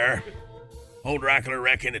dirt out there, old Drackler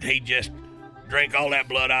reckoned that he'd just drink all that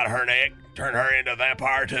blood out of her neck, turn her into a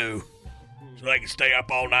vampire, too, so they could stay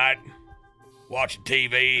up all night, watching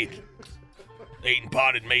TV, eating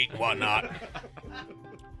potted meat and whatnot.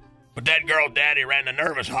 But that girl's daddy ran the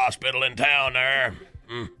nervous hospital in town there.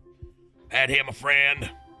 Had him a friend,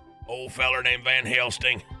 old feller named Van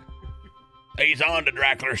Helsing. He's on to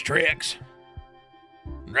Drackler's tricks.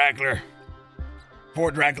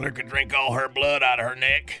 Before Drackler could drink all her blood out of her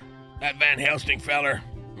neck, that Van Helsing feller,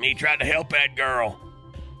 he tried to help that girl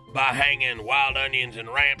by hanging wild onions and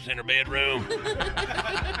ramps in her bedroom.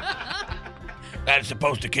 That's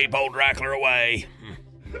supposed to keep old Drackler away.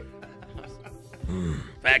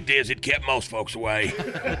 Fact is, it kept most folks away.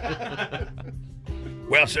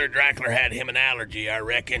 Well, sir, Drackler had him an allergy, I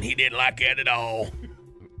reckon. He didn't like that at all.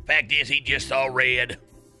 Fact is, he just saw red.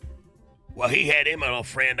 Well, he had him a little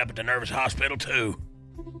friend up at the nervous hospital, too.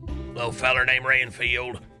 Little feller named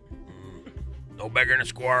Rainfield. No bigger than a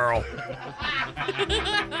squirrel.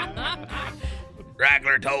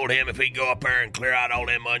 Drackler told him if he'd go up there and clear out all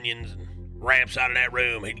them onions and ramps out of that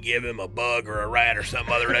room, he'd give him a bug or a rat or some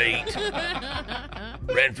other to eat.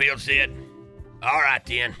 Renfield said, all right,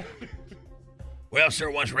 then. Well, sir,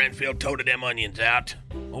 once Renfield toted them onions out,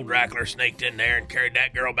 old Drackler sneaked in there and carried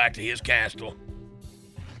that girl back to his castle.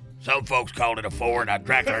 Some folks called it a fort.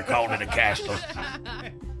 Drackler called it a castle.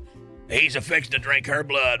 He's a-fixed to drink her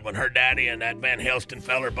blood when her daddy and that Van Helsing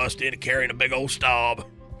feller busted in carrying a big old staub.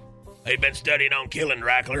 They'd been studying on killing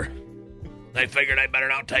Drackler. They figured they better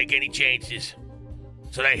not take any chances.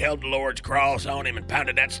 So they held the Lord's cross on him and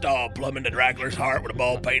pounded that staub plumb into Drackler's heart with a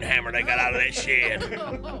ball-peen hammer they got out of that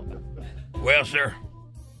shed. Well, sir,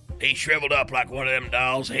 he shriveled up like one of them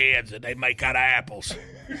dolls' heads that they make out of apples.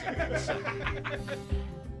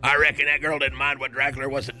 I reckon that girl didn't mind what Drackler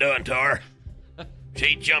was doing to her.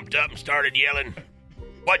 She jumped up and started yelling,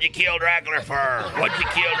 "What'd you kill Drackler for? What'd you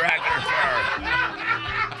kill Drackler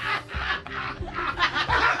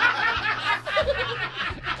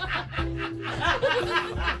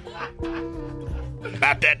for?"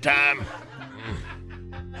 About that time,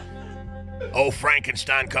 old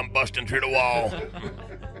Frankenstein come busting through the wall.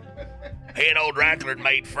 He and old Drackler had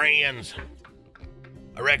made friends.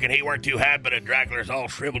 I reckon he weren't too happy that Drackler's all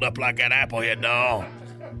shriveled up like that Applehead doll.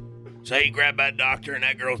 So he grabbed that doctor and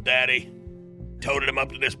that girl's daddy, toted him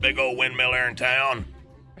up to this big old windmill there in town,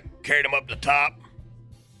 carried him up to the top,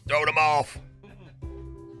 throwed him off,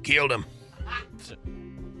 killed him.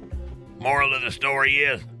 Moral of the story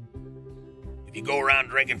is, if you go around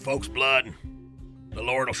drinking folks' blood, the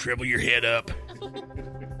Lord will shrivel your head up.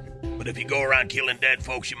 But if you go around killing dead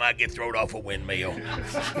folks, you might get thrown off a windmill.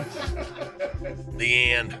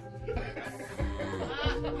 The end.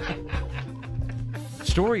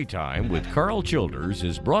 Storytime with Carl Childers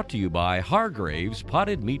is brought to you by Hargrave's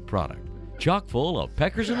Potted Meat Product. Chock full of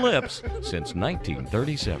peckers and lips since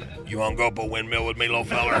 1937. You want to go up a windmill with me, little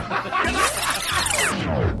feller?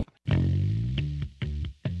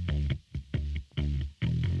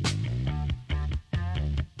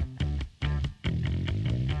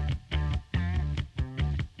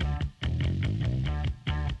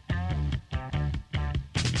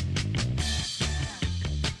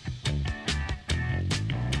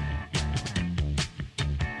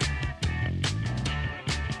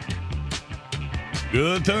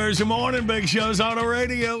 Good Thursday morning, Big Show's on the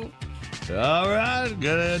radio. All right,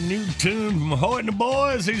 got a new tune from Hoyt and the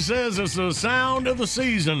Boys. He says it's the sound of the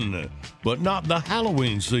season, but not the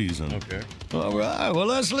Halloween season. Okay. All right, well,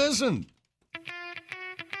 let's listen.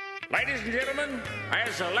 Ladies and gentlemen,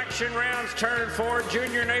 as election rounds turn forward,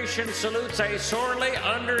 Junior Nation salutes a sorely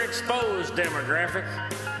underexposed demographic.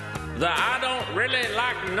 The I don't really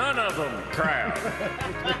like none of them crowd.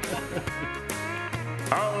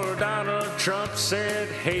 Old Donald Trump said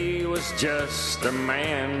he was just the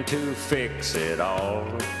man to fix it all.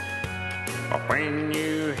 But when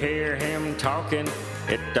you hear him talking,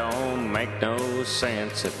 it don't make no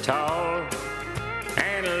sense at all.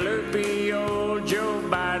 And loopy old Joe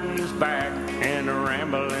Biden's back and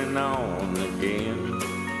rambling on again.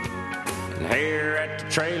 And here at the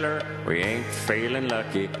trailer, we ain't feeling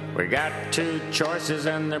lucky. We got two choices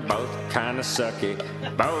and they're both kinda sucky.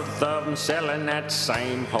 Both of them selling that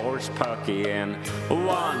same horse pucky, and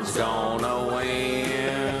one's gonna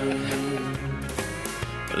win.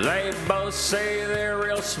 They both say they're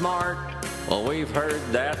real smart. Well, we've heard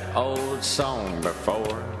that old song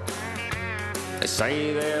before. They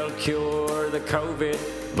say they'll cure the COVID,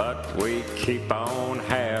 but we keep on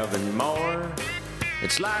having more.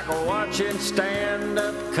 It's like watching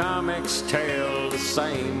stand-up comics tell the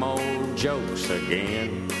same old jokes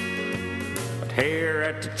again. But here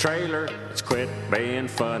at the trailer, it's quit being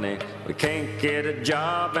funny. We can't get a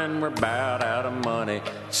job and we're about out of money.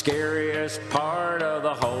 Scariest part of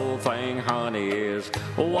the whole thing, honey, is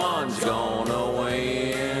one's gonna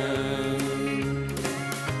win.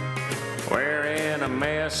 We're in a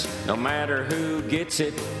mess, no matter who gets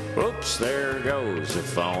it. Oops, there goes the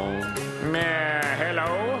phone.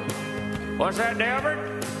 Hello? What's that,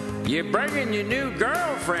 Delbert? You bringing your new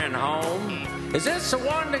girlfriend home? Is this the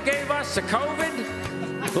one that gave us the COVID?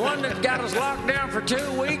 The one that got us locked down for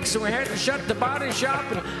 2 weeks and we had to shut the body shop?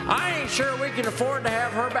 And I ain't sure we can afford to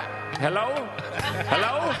have her back. Hello?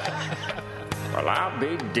 Hello? Well, I'll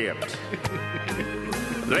be dipped.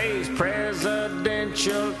 These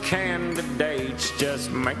presidential candidates just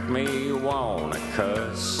make me wanna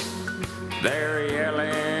cuss. They're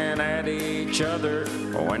yelling at each other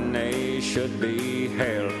when they should be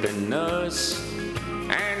helping us.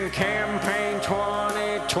 And campaign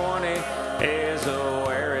 2020 is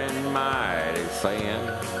wearing mighty thin.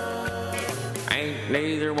 Ain't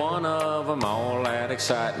neither one of them all that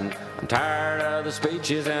exciting. I'm tired of the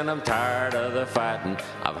speeches and I'm tired of the fighting.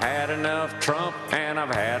 I've had enough Trump and I've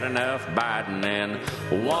had enough Biden, and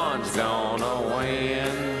one's gonna win,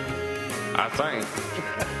 I think.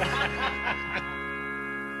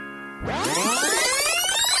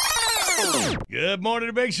 Good morning,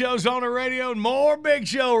 the Big Show's on the radio, and more Big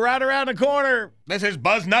Show right around the corner. This is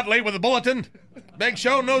Buzz Nutley with the Bulletin. Big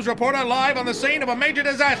Show news reporter live on the scene of a major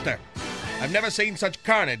disaster. I've never seen such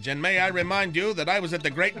carnage, and may I remind you that I was at the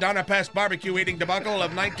Great Donner Pass barbecue eating debacle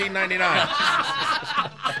of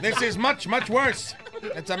 1999. This is much, much worse.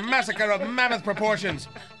 It's a massacre of mammoth proportions.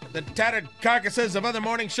 The tattered carcasses of other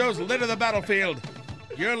morning shows litter the battlefield.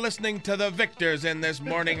 You're listening to the victors in this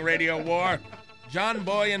morning radio war. John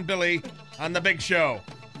Boy and Billy on the Big Show.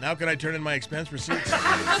 Now can I turn in my expense receipts?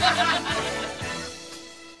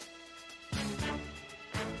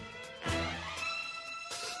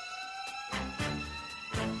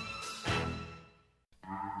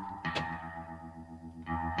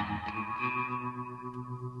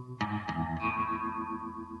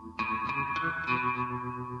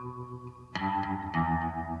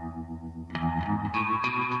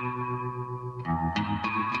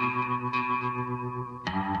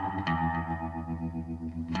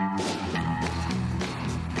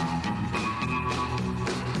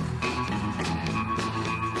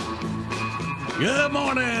 Good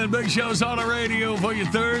morning. Big Show's on the radio for you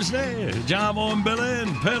Thursday. John Boy and Billy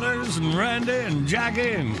and Pillars and Randy and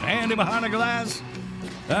Jackie and Andy behind the glass.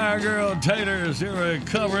 Our girl Tater is here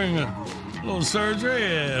recovering a little surgery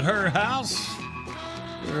at her house.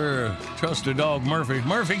 Her trusted dog Murphy.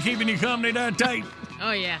 Murphy keeping you company there, Tate?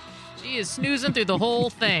 Oh, yeah. She is snoozing through the whole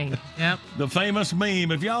thing. Yep. The famous meme.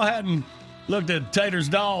 If y'all hadn't looked at Tater's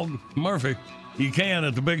dog, Murphy, you can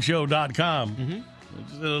at thebigshow.com. Mm-hmm.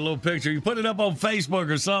 Just a little picture. You put it up on Facebook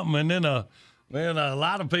or something, and then a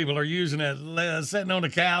lot of people are using it, sitting on the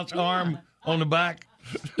couch, arm on the back.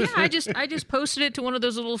 Yeah, I just posted it to one of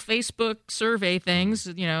those little Facebook survey things.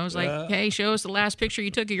 You know, it's like, hey, show us the last picture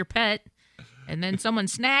you took of your pet. And then someone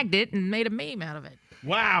snagged it and made a meme out of it.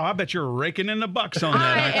 Wow, I bet you're raking in the bucks on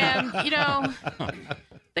that. I am,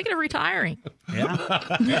 thinking of retiring.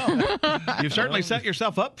 Yeah. You've certainly set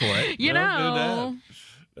yourself up for it. You know.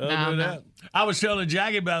 Don't do that. I was telling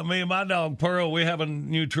Jackie about me and my dog Pearl. We have a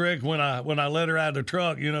new trick when I let her out of the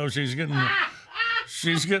truck. You know, she's getting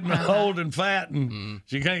old and fat, and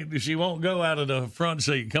she won't go out of the front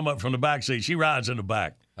seat, come up from the back seat. She rides in the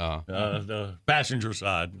back. The passenger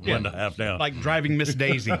side, one and a half down. Like driving Miss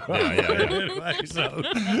Daisy. Anyway, so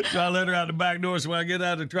I let her out the back door. So when I get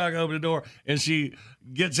out of the truck, I open the door, and she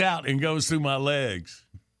gets out and goes through my legs.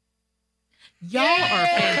 Y'all are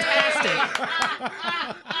fantastic.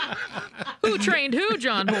 Who trained who,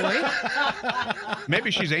 John Boy? Maybe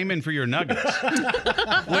she's aiming for your nuggets.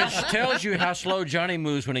 Which tells you how slow Johnny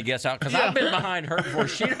moves when he gets out, because I've been behind her before.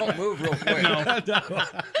 She don't move real quick. No.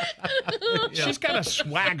 She's got a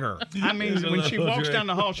swagger. I mean, when she walks down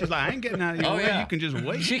the hall, she's like, I ain't getting out of your way. You can just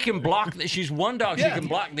wait. She can block. She's one dog. She can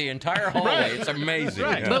block the entire hallway. Right. It's amazing.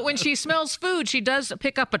 Right. Yeah. But when she smells food, she does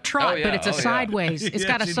pick up a trot, but it's a sideways. It's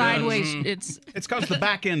got a sideways. It's because the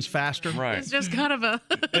back end's faster. Right. It's just kind of a.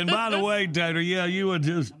 And by the way, Tater, you would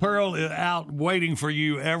just Pearl is out waiting for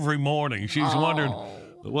you every morning. She's wondering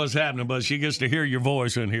what's happening, but she gets to hear your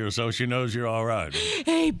voice in here, so she knows you're all right.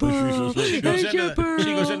 Hey, Pearl. She goes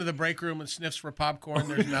into the break room and sniffs for popcorn.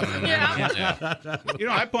 There's nothing. Yeah. You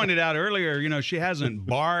know, I pointed out earlier, she hasn't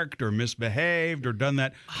barked or misbehaved or done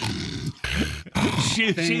that.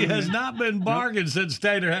 She has not been barking since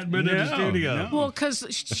Tater hadn't been in the studio. No. Well, because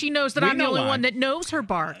she knows that I'm the only one that knows her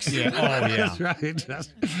barks. Yeah. Oh, yeah. That's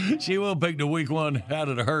right. She will pick the weak one out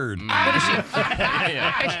of the herd.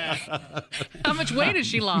 How much weight has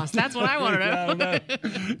she lost? That's what I want to know.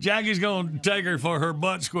 Jackie's going to take her for her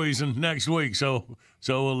butt squeezing next week, so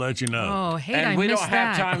we'll let you know. Oh, hey, and I we don't missed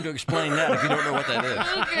have that. time to explain that if you don't know what that is.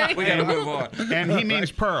 Okay. We got to move on. And he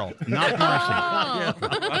means Pearl, not Mercy.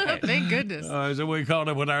 Oh, thank goodness. All right, so we called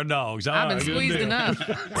it with our dogs. All I've been right, good squeezed deal. enough.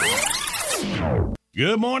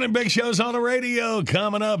 Good morning, Big Show's on the radio.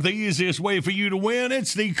 Coming up, the easiest way for you to win,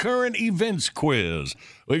 it's the current events quiz.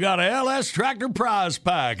 We got a LS Tractor prize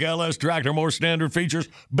pack. LS Tractor, more standard features,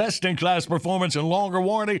 best-in-class performance, and longer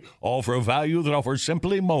warranty, all for a value that offers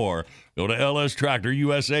simply more. Go to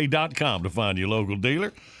lstractorusa.com to find your local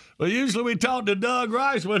dealer. Well, usually we talk to Doug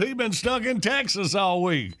Rice, but he's been stuck in Texas all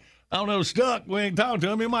week. I don't know, stuck. We ain't talking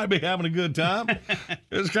to him. He might be having a good time.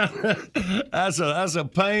 It's kind of that's a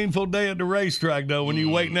painful day at the racetrack, though, when you're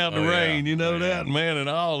waiting out the rain. You know that, man, and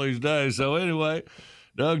all these days. So anyway,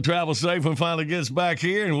 Doug travels safe when finally gets back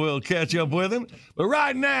here, and we'll catch up with him. But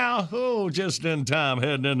right now, just in time,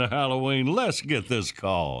 heading into Halloween, let's get this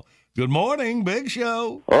call. Good morning, Big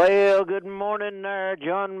Show. Well, good morning there,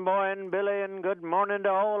 John Boy and Billy, and good morning to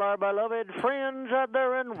all our beloved friends out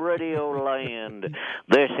there in Radio Land.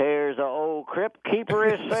 This here's the old crypt keeper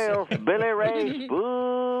himself, Billy Ray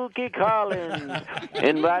Spooky Collins,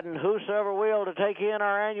 inviting whosoever will to take in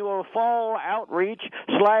our annual fall outreach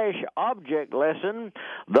 / object lesson,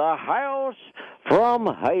 The House from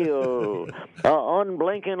Hell, an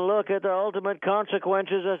unblinking look at the ultimate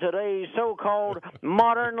consequences of today's so-called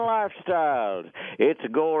modern lifestyles. It's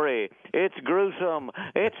gory, it's gruesome,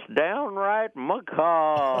 it's downright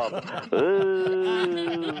macabre.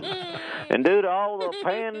 Ooh. And due to all the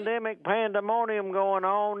pandemonium going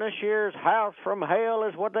on, this year's House from Hell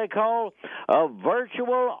is what they call a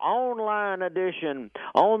virtual online edition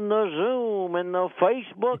on the Zoom and the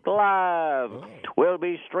Facebook Live. We'll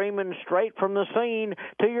be streaming straight from the scene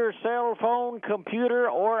to your cell phone, computer,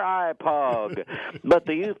 or iPod. But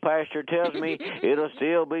the youth pastor tells me it'll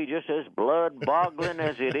still be just as blood-boggling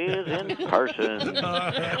as it is in person.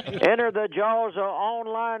 Enter the jaws of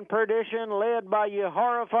online perdition led by your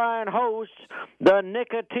horrifying hosts, the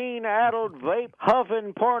nicotine-addled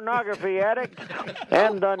vape-huffing pornography addict,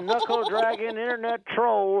 and the knuckle-dragging internet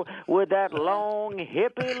troll with that long,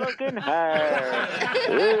 hippie-looking hair.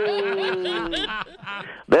 Ooh.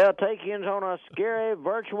 They'll take you on a scary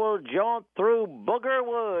virtual jaunt through Booger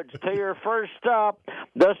Woods to your first stop,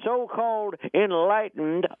 the so-called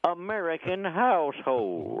enlightened American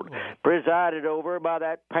household, presided over by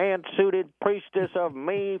that pantsuited priestess of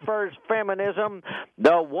me first feminism,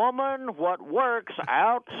 the woman what works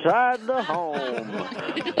outside the home.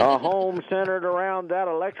 A home centered around that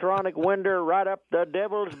electronic window right up the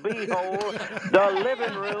devil's beehole, the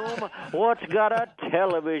living room what's got a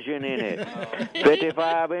television in it.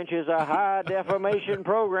 55 inches of high definition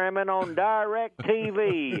programming on direct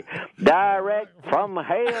TV. Direct from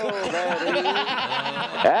hell, that is.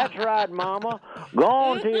 That's right, Mama. Go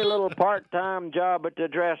on to your little part-time job at the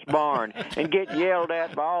dress barn and get yelled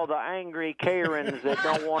at by all the angry Karens that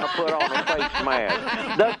don't want to put on a face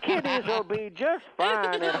mask. The kiddies will be just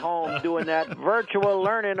fine at home doing that virtual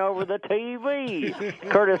learning over the TV,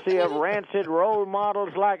 courtesy of rancid role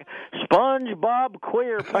models like SpongeBob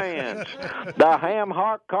Queerpants, the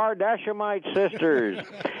Ham-Hock Kardashianite sisters,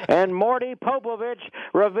 and Morty Popovich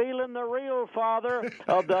revealing the real father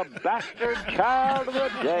of the bastard child of the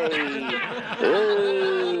day.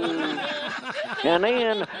 And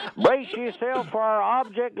then brace yourself for our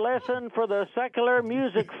object lesson for the secular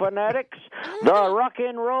music fanatics, the Rock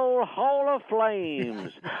and Roll Hall of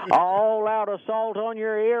Flames. All-out assault on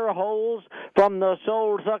your ear holes from the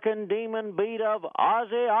soul-sucking demon beat of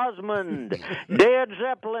Ozzy Osmond, Led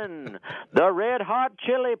Zeppelin, the Red Hot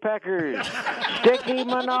Chili Peppers, Sticky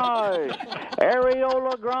Minaj,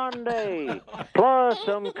 Areola Grande, plus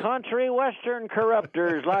some country western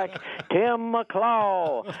corruptors like Tim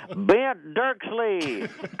McClaw, Bent Dirksley,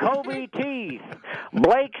 Kobe Teeth,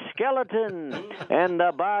 Blake Skeleton, and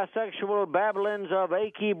the bisexual babblings of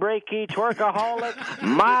achy breaky twerkaholic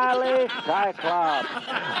Miley Cyclops.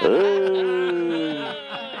 Ooh.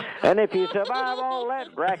 And if you survive all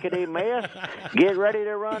that rackety mess, get ready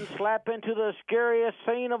to run slap into the scariest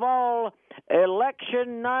scene of all,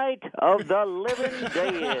 election night of the living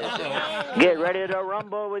dead. Get ready to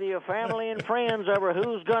rumble with your family and friends over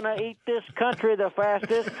who's going to eat this country the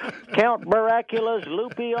fastest, Count Baracula's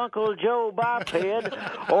loopy Uncle Joe biped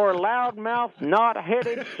or loudmouth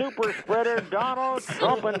knot-headed super spreader Donald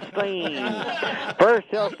Trumpenstein.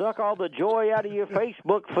 First, they'll suck all the joy out of your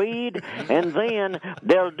Facebook feed, and then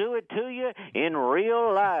they'll do it to you in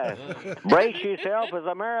real life. Brace yourself as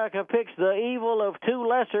America picks the evil of two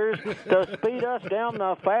lessers to speed us down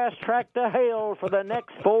the fast track to hell for the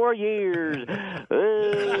next 4 years.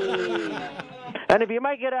 And if you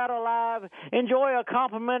make it out alive, enjoy a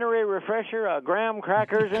complimentary refresher of graham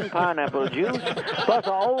crackers and pineapple juice, plus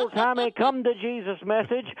an old-timey come-to-Jesus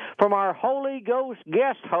message from our Holy Ghost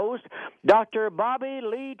guest host, Dr. Bobby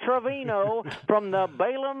Lee Trevino from the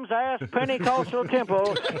Balaam's Ass Pentecostal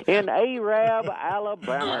Temple in Arab,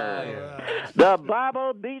 Alabama. The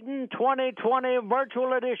Bible-beaten 2020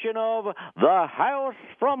 virtual edition of The House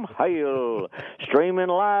from Hell, streaming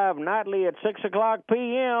live nightly at 6 o'clock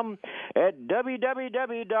p.m. at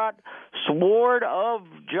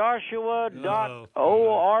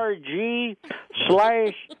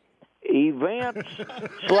www.swordofjoshua.org/events.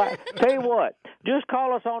 Tell you what, just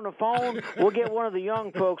call us on the phone. We'll get one of the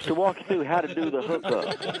young folks to walk you through how to do the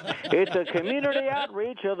hookup. It's a community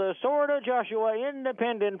outreach of the Sword of Joshua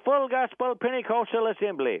Independent Full Gospel Pentecostal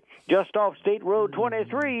Assembly, just off State Road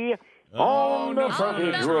 23, on the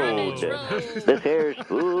frontage road. This here's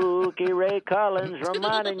Spooky Ray Collins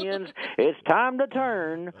reminding you it's time to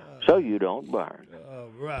turn so you don't burn.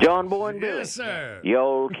 Right. John Boy and Billy. Yes, sir.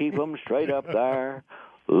 Y'all keep them straight up there.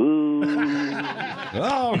 Ooh.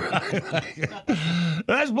 All right.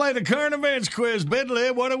 Let's play the current events quiz. Bentley,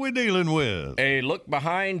 what are we dealing with? A look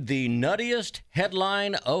behind the nuttiest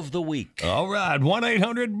headline of the week. All right.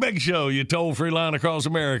 1-800-BIG-SHOW, your toll-free line across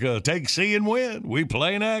America. Take C and win. We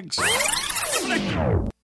play next.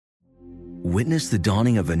 Witness the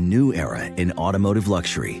dawning of a new era in automotive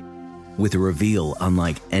luxury with a reveal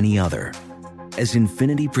unlike any other as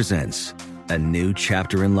Infiniti presents a new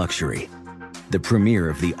chapter in luxury, the premiere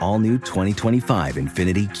of the all-new 2025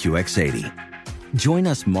 Infiniti QX80. Join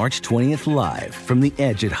us March 20th live from the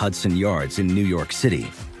Edge at Hudson Yards in New York City,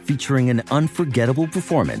 featuring an unforgettable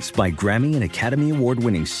performance by Grammy and Academy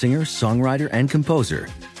Award-winning singer, songwriter, and composer,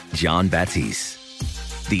 Jon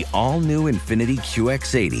Batiste. The all-new Infiniti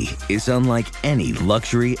QX80 is unlike any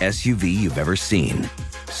luxury SUV you've ever seen.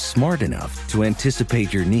 Smart enough to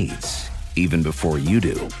anticipate your needs, even before you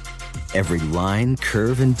do. Every line,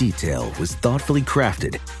 curve, and detail was thoughtfully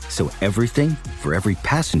crafted so everything for every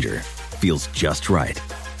passenger feels just right.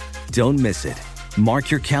 Don't miss it.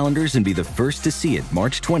 Mark your calendars and be the first to see it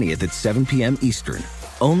March 20th at 7 p.m. Eastern,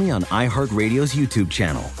 only on iHeartRadio's YouTube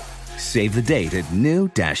channel. Save the date at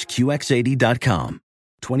new-QX80.com.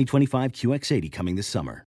 2025 QX80 coming this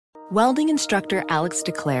summer. Welding instructor Alex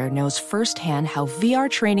DeClaire knows firsthand how VR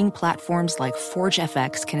training platforms like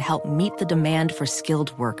ForgeFX can help meet the demand for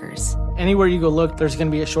skilled workers. Anywhere you go look, there's going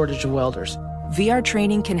to be a shortage of welders. VR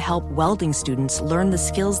training can help welding students learn the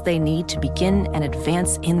skills they need to begin and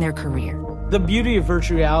advance in their career. The beauty of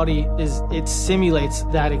virtual reality is it simulates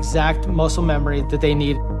that exact muscle memory that they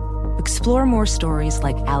need. Explore more stories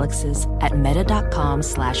like Alex's at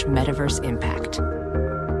meta.com/metaverseimpact.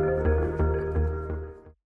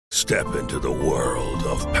 Step into the world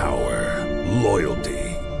of power, loyalty,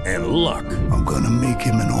 and luck. I'm gonna make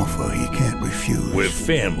him an offer he can't refuse. With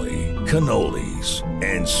family, cannolis,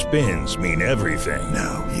 and spins mean everything.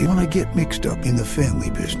 Now, you wanna get mixed up in the family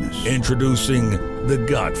business. Introducing The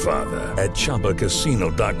Godfather at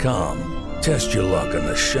ChumbaCasino.com. Test your luck in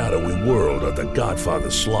the shadowy world of The Godfather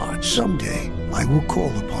slot. Someday, I will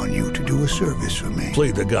call upon you to do a service for me. Play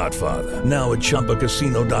The Godfather, now at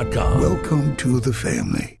ChumbaCasino.com. Welcome to the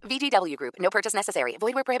family. VGW Group. No purchase necessary.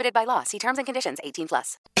 Void where prohibited by law. See terms and conditions.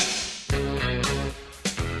 18+.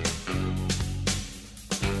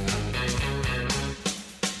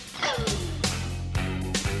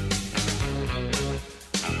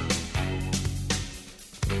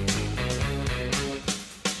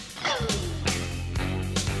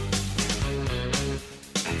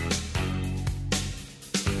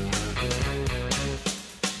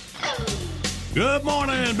 Good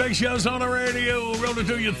morning. Big Show's on the radio. Rolling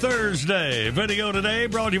to you Thursday. Video today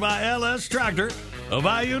brought to you by LS Tractor. A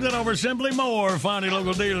value that offers simply more. Find a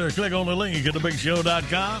local dealer. Click on the link at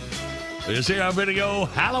thebigshow.com. You see our video,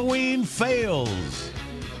 Halloween Fails.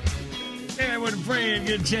 Yeah, with a friend,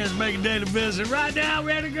 get a chance to make a daily visit. Right now,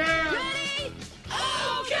 ready, girl? Ready?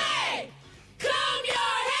 Okay! Comb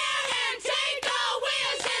your hair and take a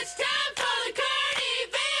whiz. It's time for the current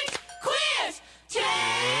events quiz.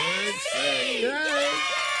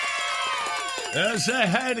 Let's say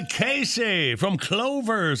hi to Casey from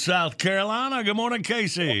Clover, South Carolina. Good morning,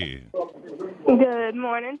 Casey. Good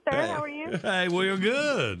morning, sir. How are you? Hey, we're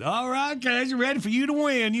good. All right, Casey, ready for you to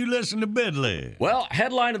win. You listen to Bidley. Well,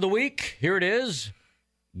 headline of the week, here it is.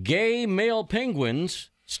 Gay male penguins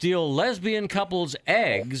steal lesbian couples'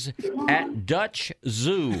 eggs at Dutch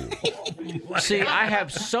Zoo. See, I have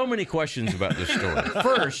so many questions about this story.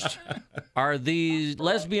 First, are these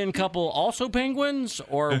lesbian couple also penguins,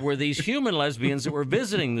 or were these human lesbians that were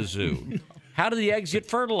visiting the zoo? How do the eggs get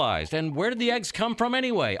fertilized? And where did the eggs come from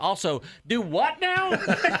anyway? Also, do what now?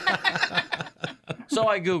 So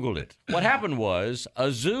I Googled it. What happened was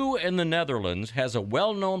a zoo in the Netherlands has a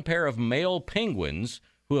well-known pair of male penguins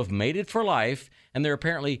who have mated for life, and they're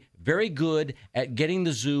apparently very good at getting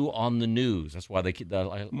the zoo on the news. That's why they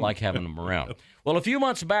like having them around. Well, a few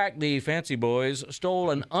months back, the fancy boys stole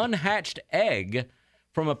an unhatched egg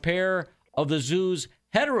from a pair of the zoo's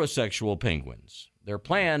heterosexual penguins. Their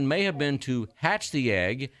plan may have been to hatch the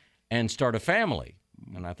egg and start a family.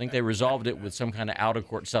 And I think they resolved it with some kind of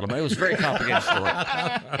out-of-court settlement. It was a very complicated story.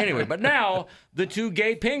 Anyway, but now the two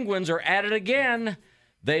gay penguins are at it again.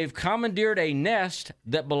 They've commandeered a nest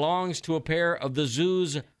that belongs to a pair of the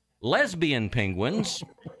zoo's lesbian penguins,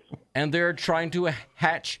 and they're trying to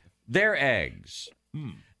hatch their eggs.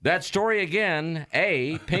 That story again,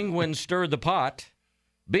 A, penguins stirred the pot,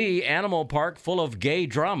 B, animal park full of gay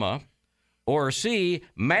drama, or C,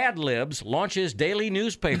 Mad Libs launches daily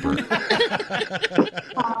newspaper.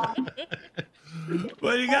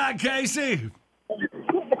 What you got, Casey?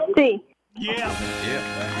 C. Yeah,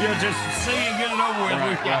 just see and get it over with.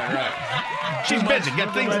 Right. She's busy.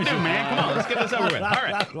 Got things to do, man. Come on, let's get this over with. All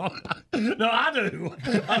right. No, I do.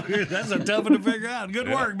 That's a tough one to figure out. Good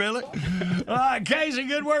work, Billy. All right, Casey,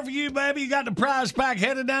 good work for you, baby. You got the prize pack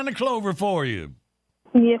headed down to Clover for you.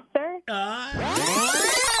 Yes, sir.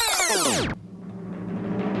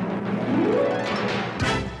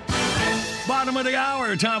 Bottom of the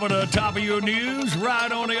hour, time for the top of your news.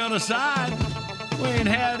 Right on the other side. We ain't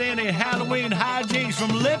had any Halloween hijinks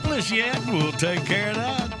from Lipless yet. We'll take care of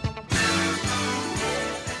that.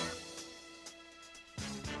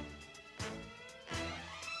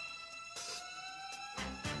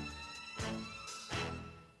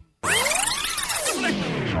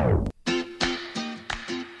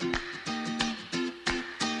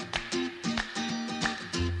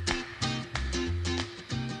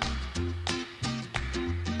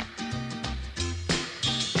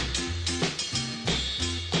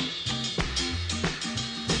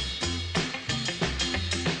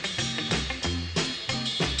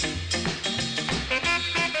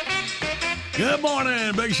 Good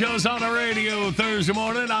morning. Big Show's on the radio Thursday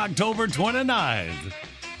morning, October 29th.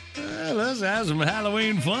 Let's have some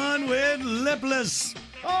Halloween fun with Lipless.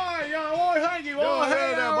 All right, y'all. Boy, thank you. Go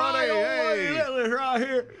ahead there, buddy. Hey. Lipless right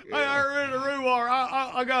here. Hey, I in the room.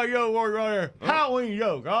 I got a yoke right here. Halloween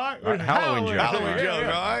joke, all right? All right, Halloween joke. Halloween joke,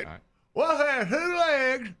 all right. What has 2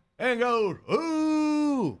 legs and goes,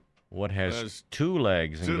 ooh? What has 2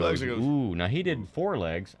 legs and two goes, legs and goes, ooh? Now, he did 4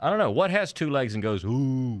 legs. I don't know. What has 2 legs and goes,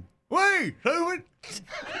 ooh? Wait, stupid.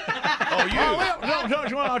 Oh, you. Don't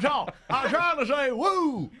touch when I talk. I'm trying to say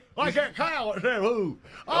woo, like that cow that said woo.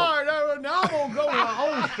 All right, now I'm going to go with my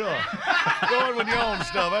own stuff. Going with your own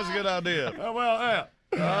stuff. That's a good idea. How about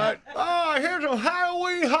that? All right, here's some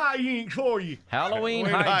Halloween hijinks for you. Halloween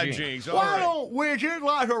hijinks. All Why right. don't witches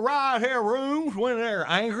like to ride their rooms when they're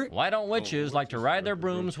angry? Why don't witches like to ride their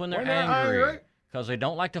brooms when they're When they're angry? angry? Because they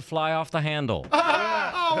don't like to fly off the handle.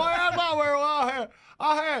 Oh, well, that's not very well.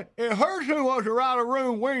 It hurts too much to ride a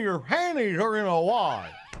room when your panties are in a wad.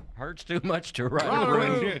 Hurts too much to ride Right, a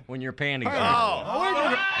room right. when your panties Hey,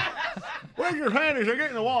 are. where's your panties? They're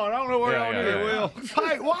getting the wad. I don't know where Yeah, y'all yeah, did yeah. Will.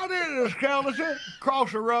 Hey, why did the skeleton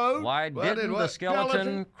cross the road? Why didn't the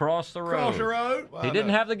skeleton cross the road? Cross the road? He didn't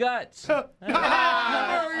have the guts. There we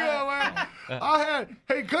go, man.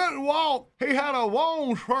 He couldn't walk. He had a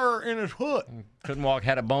bone spur in his foot. Couldn't walk,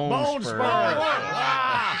 had a bone, Bone spur. spur.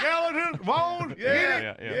 Skeleton, bones,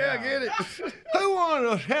 Yeah, get it? yeah, get it. Who won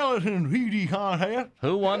the skeleton beauty contest?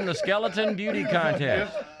 Who won the skeleton beauty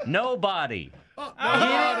contest? Nobody. That's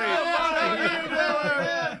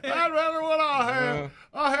rather what I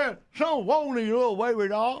I had some bony little baby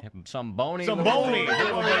doll. Some bony. Some little bony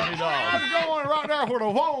little baby doll. I'm going right there for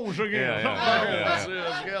the bones again.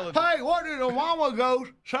 Hey, what did the mama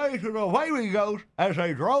ghost say to the baby ghost as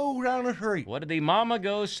they drove down the street? What did the mama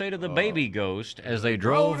ghost say to the baby ghost as they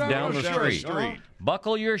drove down the street?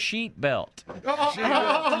 Buckle your sheet belt.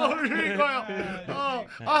 I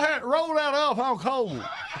had to roll that up. I'm cold.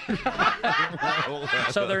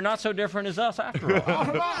 So they're not so different as us after all.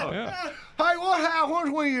 Hey, what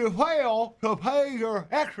happens when you fail to pay your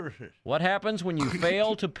exorcist? What happens when you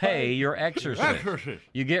fail to pay your exorcist?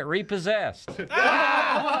 You get repossessed. Doggone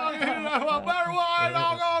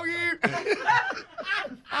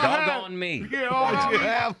me.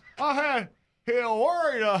 I had he'll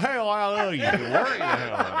worry the hell out of you. Worry the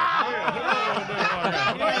hell out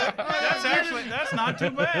of you. That's not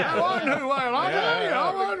too bad. That wasn't too bad. I tell you,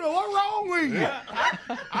 I wonder what's wrong with you.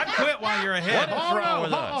 I'd quit while you're ahead. What's wrong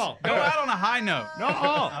with us? Go out on a high note.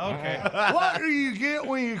 Okay. What do you get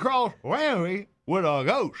when you cross Bambi with a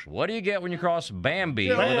ghost? What do you get when you cross Bambi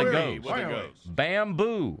with a ghost?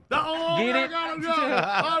 Bamboo. Get it? I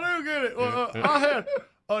do get it. I had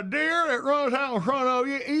a deer that runs out in front of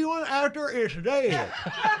you even after it's dead.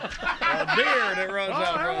 A deer that runs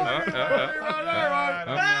out in front of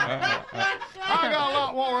you. I got a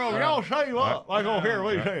lot more of them. Y'all save up like on here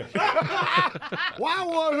we say. Why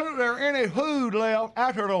wasn't there any food left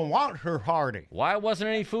after the monster party? Why wasn't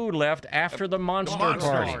any food left after the monster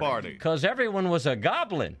party? Because everyone was a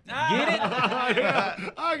goblin. Get it? I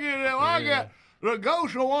get it. I got the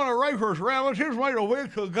ghost of one of Rafer's relatives made a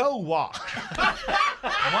wish to go watch.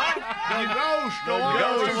 What? The ghost of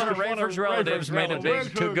one of Rafer's relatives made a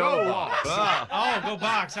wish to go watch. Go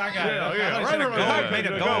box. I got it. Yeah. Rafer made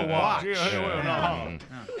a go watch.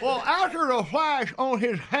 Well, after the flash on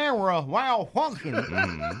his camera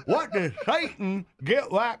malfunctioned, what did Satan get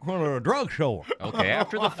back from the drugstore? Okay,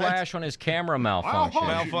 after the flash on his camera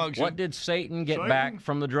malfunctioned, what did Satan get back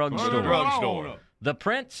from the drugstore? The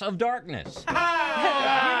Prince of Darkness.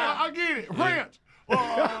 I get it. Prince. Well,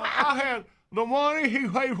 I had the money he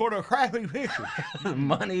paid for the crappy pictures. The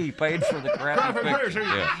money he paid for the crappy pictures.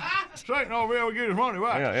 Yeah. Satan will be able to get his money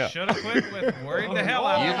back. Should have quit with worried the hell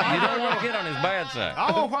out of you don't want to get on his bad side.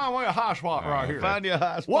 I'm going to find me a high spot right here. Find you a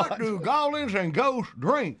high spot. What do goblins and ghosts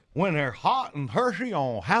drink when they're hot and thirsty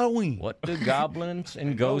on Halloween? What do goblins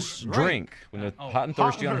and ghosts drink when they're hot and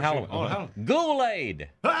thirsty on Halloween? Ghoul-Aid.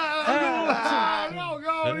 I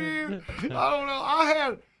don't know. I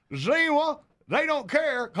had Zima. They don't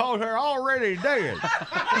care because they're already dead.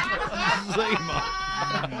 Zima.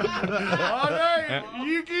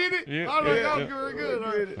 You get it? Yeah, I think I'm very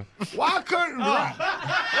good. Why couldn't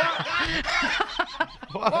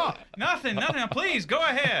What? Nothing. Please, go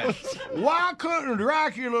ahead. Why couldn't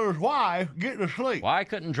Dracula's wife get to sleep? Why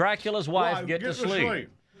couldn't Dracula's wife get to sleep?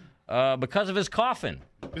 Because of his coffin.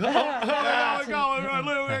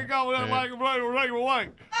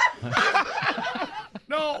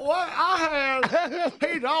 No, what I had,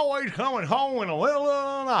 he's always coming home in the middle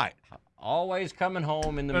of the night. Always coming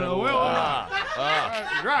home in the middle of the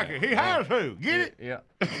night. Dracula, he has to. Get it? Yeah.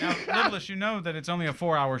 Now, Nicholas, you know that it's only a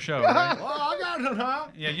 4-hour show, right? Well, I got some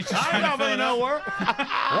time. Yeah, you just I ain't got me nowhere.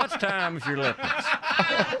 What's time if you're listening?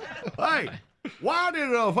 Hey, why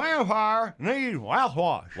did a vampire need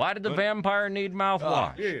mouthwash? Why did the vampire need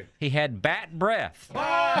mouthwash? Yeah. He had bat breath.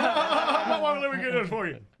 Let me get this for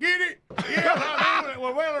you. Get it? Yes, I knew it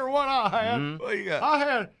was better than what I had. What you got? I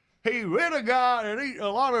had, he bit a guy that eat a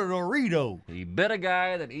lot of Doritos. He bit a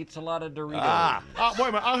guy that eats a lot of Doritos. Wait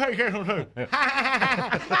a minute, I'll take this one too.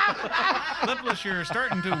 Nicholas, you're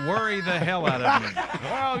starting to worry the hell out of me.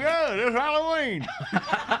 Well, good. It's Halloween.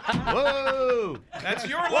 Whoa. That's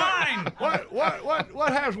your line.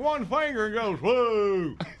 What has one finger and goes,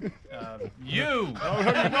 whoa? You. Oh, you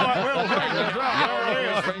know that middle finger. Right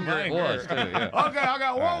there. Finger it was, too, yeah. Okay, I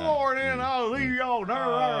got one more, and then I'll leave y'all there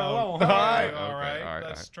alone. All right.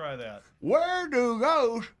 Let's try that. Where do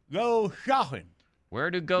ghosts go shopping? Where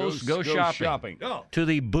do ghosts go shopping? To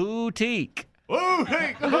the boutique.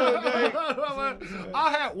 Boutique. I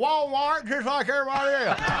had Walmart just like everybody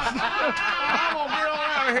else. I'm going to get on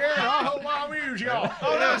out of here, and I hope I amuse y'all.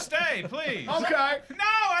 Oh, no, stay, please. Okay. No,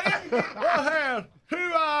 I didn't. I have 2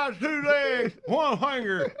 eyes, 2 legs, 1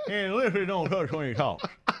 finger, and literally don't touch when he talks.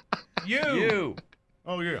 You.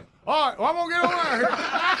 Oh, yeah. All right, well, I'm going to get on out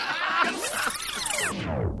of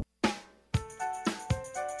here.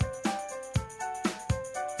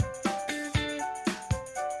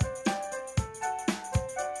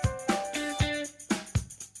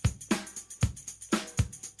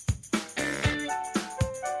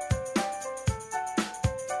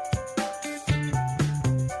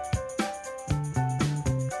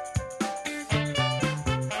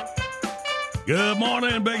 Good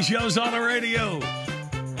morning, Big Show's on the radio.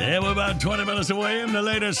 And we're about 20 minutes away from the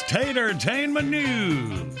latest Tatertainment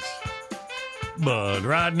news. But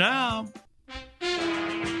right now,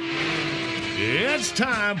 it's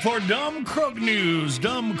time for Dumb Crook News.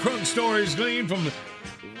 Dumb Crook stories gleaned from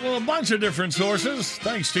a bunch of different sources,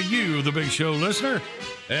 thanks to you, the Big Show listener,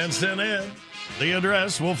 and sent in. The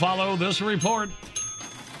address will follow this report.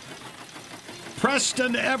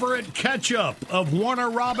 Preston Everett Ketchup of Warner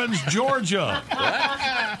Robins, Georgia,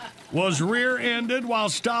 was rear-ended while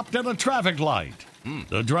stopped at a traffic light.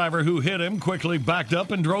 The driver who hit him quickly backed up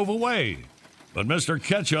and drove away. But Mr.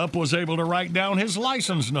 Ketchup was able to write down his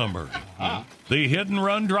license number. The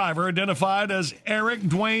hit-and-run driver, identified as Eric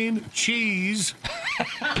Dwayne Cheese,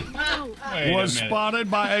 was spotted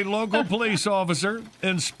by a local police officer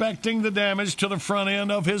inspecting the damage to the front end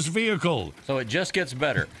of his vehicle. So it just gets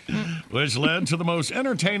better. Which led to the most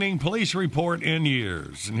entertaining police report in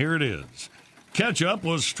years. And here it is. Ketchup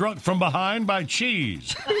was struck from behind by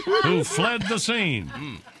Cheese, who fled the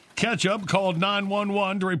scene. Ketchup called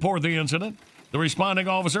 911 to report the incident. The responding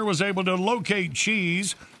officer was able to locate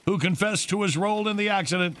Cheese, who confessed to his role in the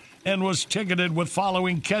accident and was ticketed with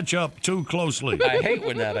following Ketchup too closely. I hate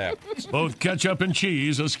when that happens. Both Ketchup and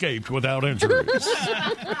Cheese escaped without injuries.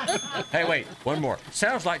 Hey, wait, one more.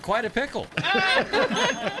 Sounds like quite a pickle.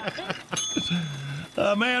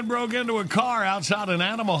 A man broke into a car outside an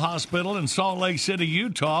animal hospital in Salt Lake City,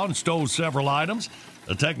 Utah, and stole several items.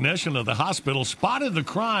 A technician of the hospital spotted the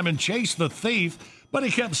crime and chased the thief, but he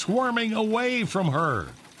kept squirming away from her.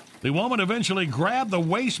 The woman eventually grabbed the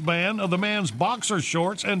waistband of the man's boxer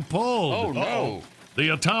shorts and pulled. Oh, no. The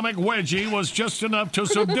atomic wedgie was just enough to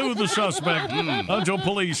subdue the suspect until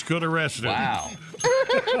police could arrest him. Wow.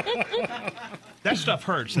 That stuff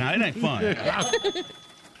hurts now. It ain't fun.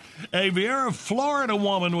 A Vieira, Florida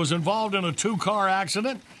woman was involved in a two-car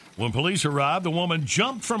accident. When police arrived, the woman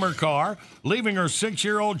jumped from her car, leaving her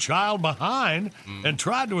 6-year-old child behind, and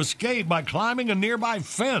tried to escape by climbing a nearby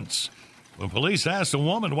fence. When police asked the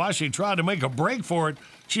woman why she tried to make a break for it,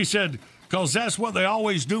 she said, "'Cause that's what they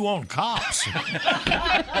always do on cops."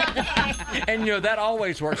 And, that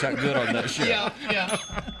always works out good on that show. Yeah.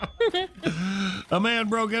 A man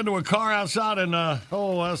broke into a car outside in,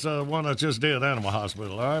 that's the one I just did, Animal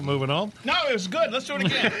Hospital. All right, moving on. No, it was good. Let's do it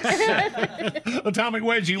again. Atomic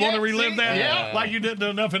wedgie, you want to relive that? Yeah. Like you didn't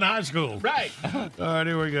enough in high school. Right. All right,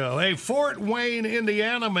 here we go. A Fort Wayne,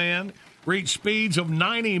 Indiana man reached speeds of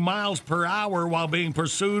 90 miles per hour while being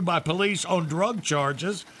pursued by police on drug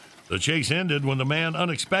charges. The chase ended when the man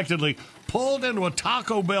unexpectedly pulled into a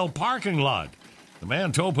Taco Bell parking lot. The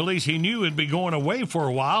man told police he knew he'd be going away for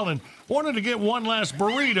a while and wanted to get one last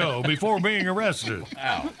burrito before being arrested.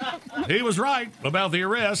 Wow. He was right about the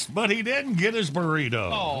arrest, but he didn't get his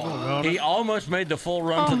burrito. Oh. He almost made the full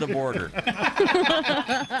run to the border.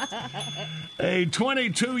 A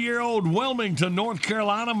 22-year-old Wilmington, North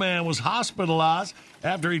Carolina man was hospitalized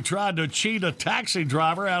after he tried to cheat a taxi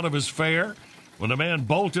driver out of his fare. When the man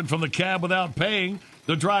bolted from the cab without paying,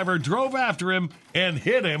 the driver drove after him and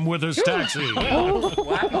hit him with his taxi. Wow.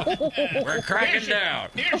 We're cracking down.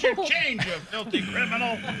 Here's your change, you filthy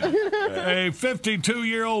criminal. A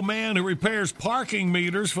 52-year-old man who repairs parking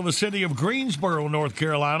meters for the city of Greensboro, North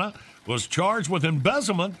Carolina, was charged with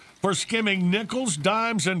embezzlement for skimming nickels,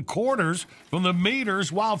 dimes, and quarters from the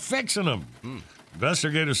meters while fixing them.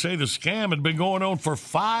 Investigators say the scam had been going on for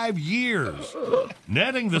 5 years,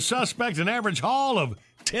 netting the suspect an average haul of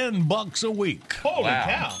 $10 a week. Holy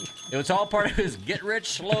cow. It was all part of his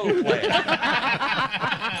get-rich-slow plan.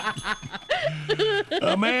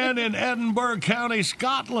 A man in Edinburgh County,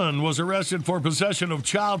 Scotland, was arrested for possession of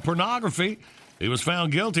child pornography. He was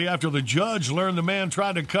found guilty after the judge learned the man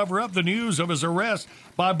tried to cover up the news of his arrest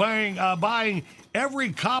by buying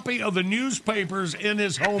every copy of the newspapers in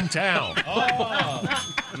his hometown.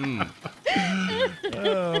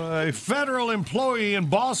 A federal employee in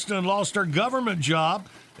Boston lost her government job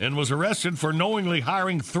and was arrested for knowingly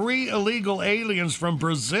hiring 3 illegal aliens from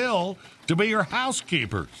Brazil to be her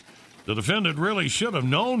housekeepers. The defendant really should have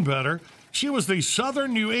known better. She was the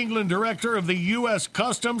Southern New England director of the U.S.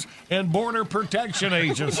 Customs and Border Protection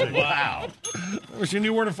Agency. Wow. She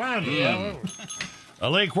knew where to find her. Yeah. A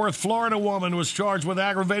Lake Worth, Florida woman was charged with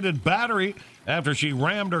aggravated battery after she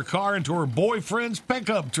rammed her car into her boyfriend's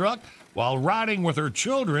pickup truck while riding with her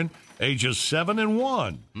children, ages 7 and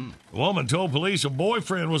 1. The woman told police a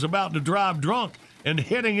boyfriend was about to drive drunk, and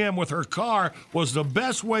hitting him with her car was the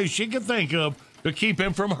best way she could think of to keep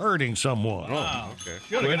him from hurting someone. Oh, okay.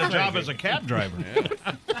 Should have got a job as a cab driver.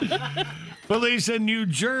 Police in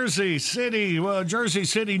Jersey City,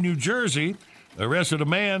 New Jersey, arrested a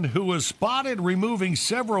man who was spotted removing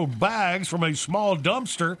several bags from a small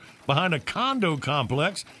dumpster behind a condo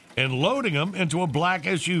complex and loading them into a black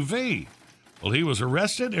SUV. Well, he was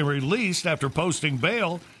arrested and released after posting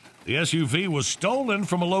bail. The SUV was stolen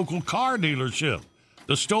from a local car dealership.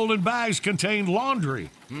 The stolen bags contained laundry.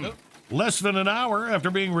 Less than an hour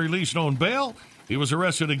after being released on bail, he was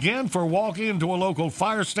arrested again for walking into a local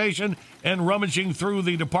fire station and rummaging through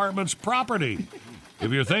the department's property.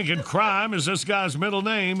 If you're thinking crime is this guy's middle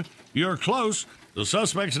name, you're close. The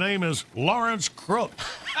suspect's name is Lawrence Crook.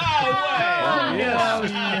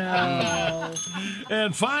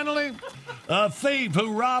 And finally, a thief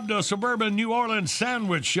who robbed a suburban New Orleans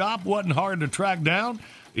sandwich shop wasn't hard to track down,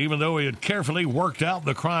 even though he had carefully worked out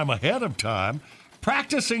the crime ahead of time,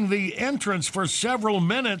 practicing the entrance for several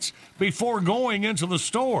minutes before going into the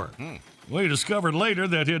store. We discovered later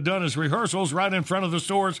that he had done his rehearsals right in front of the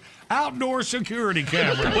store's outdoor security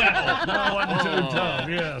camera. Well, that wasn't too tough,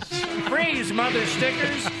 yes. Freeze, mother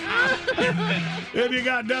stickers. If you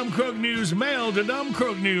got Dumb Crook News, mail to Dumb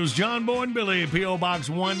Crook News, John Boy and Billy, P.O. Box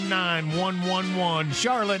 19111,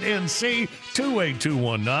 Charlotte, NC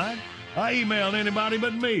 28219. I emailed anybody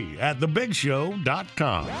but me at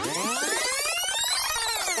thebigshow.com.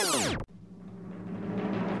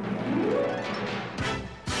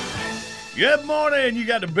 Good morning. You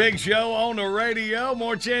got the Big Show on the radio.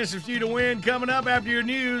 More chances for you to win coming up after your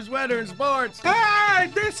news, weather, and sports. Hi,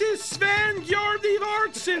 this is Sven Jordi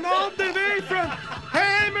Vartsen all the way from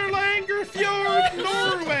Hammerlanger Fjord,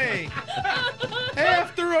 Norway.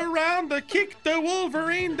 After a round to kick the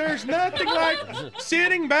Wolverine, there's nothing like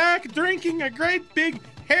sitting back, drinking a great big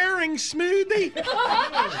herring smoothie,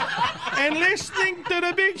 and listening to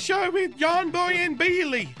the Big Show with John Boy and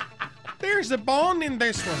Billy. There's a bone in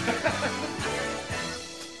this one.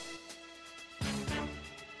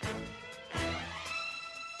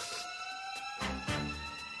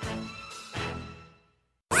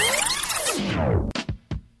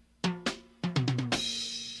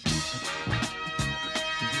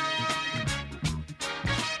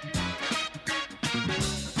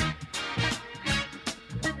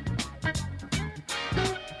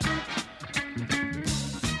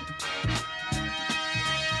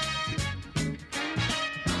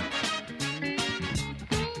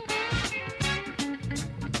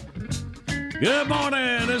 Good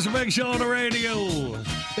morning. This is a Big Show on the radio.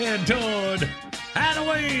 Head toward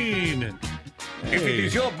Halloween. If it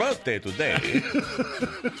is your birthday today,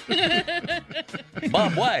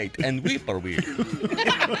 Bob White and Whippoorwill.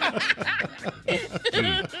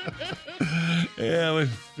 Yeah, we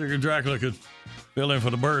figured Dracula could fill in for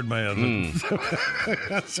the Birdman.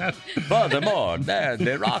 Furthermore, they're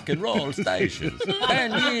the rock and roll stations.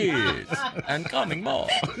 10 years and coming more.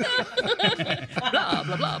 Blah,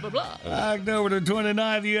 blah, blah, blah, blah. October the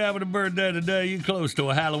 29th, you having a birthday today. You close to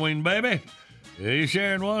a Halloween, baby. You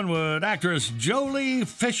sharing one with actress Jolie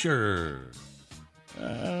Fisher. I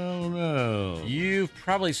don't know. You've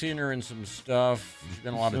probably seen her in some stuff. She's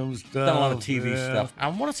done a lot of TV stuff. I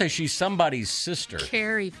want to say she's somebody's sister.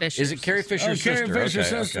 Carrie Fisher. Is it Carrie Fisher's sister? Carrie Fisher's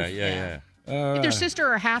sister. Okay, yeah. Either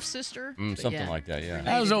sister or half sister. Something like that, yeah.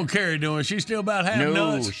 How's old Carrie doing? She's still about half No,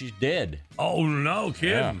 nuts? she's dead. Oh, no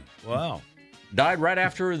kidding. Yeah. Wow. Died right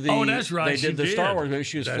after that's right, they did the Star Wars movie.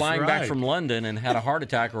 She was flying back right. from London and had a heart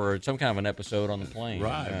attack or some kind of an episode on the plane.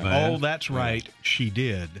 Right, Oh, that's right. She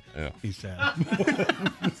did, he said.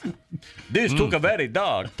 This took a very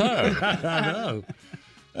dark turn. I know.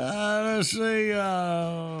 Let's see.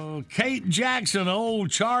 Kate Jackson, old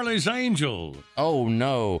Charlie's Angel. Oh,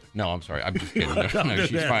 no. No, I'm sorry. I'm just kidding. No,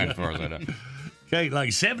 she's fine as far as I know. Kate,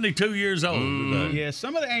 like 72 years old. Yeah,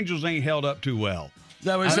 some of the angels ain't held up too well.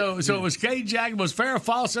 So it was Kate Jackson. Was Farrah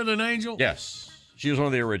Fawcett an angel? Yes. She was one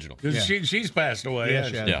of the originals. She's passed away.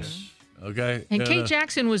 Yes. Okay. And Kate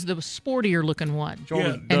Jackson was the sportier looking one.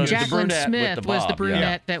 Yeah, and Jacqueline Smith was the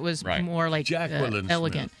brunette that was Right. more like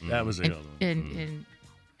elegant. Smith. That was the other one. And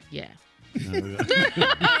yeah.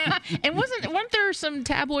 And weren't there some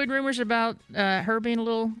tabloid rumors about her being a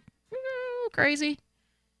little crazy?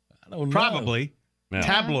 I don't know. Probably. Yeah.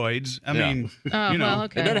 Tabloids. I mean, Oh, you know. well,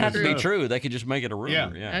 okay. It doesn't have to be true. They could just make it a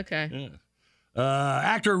rumor. Yeah. Okay.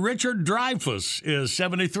 Actor Richard Dreyfuss is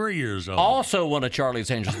 73 years old. Also one of Charlie's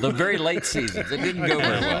Angels. The very late seasons. It didn't go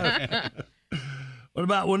very well. What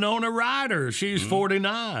about Winona Ryder? She's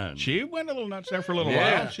 49. She went a little nuts there for a little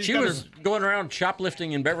Yeah. while. She was going around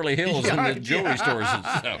shoplifting in Beverly Hills in the jewelry stores and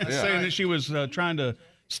stuff. Yeah. Saying that she was trying to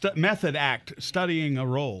method act, studying a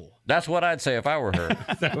role. That's what I'd say if I were her.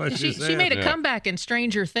 She made a comeback in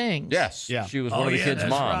Stranger Things. Yes. Yeah. She was one of the kids'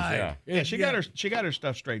 moms. Right. Yeah. She got her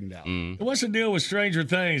stuff straightened out. What's the deal with Stranger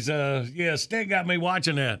Things? Stig got me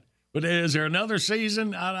watching that. But is there another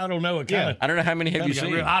season? I don't know. I don't know how many have you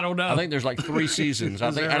seen. I don't know. I think there's like 3 seasons.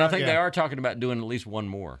 I think they are talking about doing at least one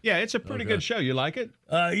more. Yeah, it's a pretty good show. You like it?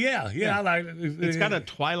 Yeah, I like it. It's got a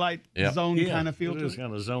Twilight Zone kind of feel to it. It's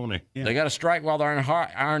kind of zony. Yeah. They got to strike while the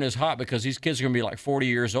iron is hot because these kids are going to be like 40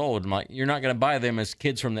 years old. I'm like, you're not going to buy them as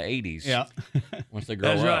kids from the 80s. Yeah. Once they grow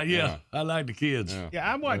That's up. right, yeah. I like the kids. Yeah,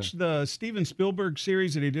 I watched the Steven Spielberg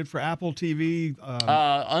series that he did for Apple TV.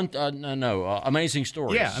 Amazing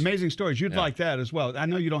Stories. Yeah, Amazing Stories. You'd like that as well. I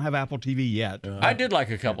know you don't have Apple TV yet. I did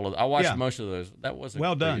like a couple of. I watched most of those. That was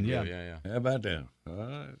well done. Yeah. How about that? All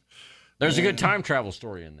right. There's a good time travel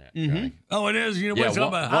story in that. Johnny. Oh, it is. You know what's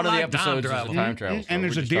about? One of the episodes is a time travel story. And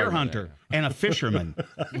there's a deer hunter and a fisherman,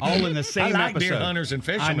 all in the same I like episode. deer hunters and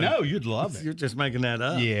fishermen. I know you'd love it. You're just making that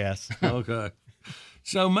up. Yes. Okay.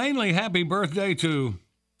 So mainly, happy birthday to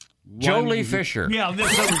Jolie Fisher. Yeah.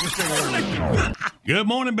 Good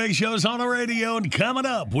morning, Big Show's on the radio, and coming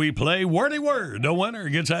up, we play Wordy Word. The winner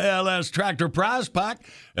gets a LS Tractor prize pack.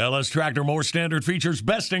 LS Tractor more standard features,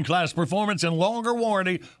 best-in-class performance, and longer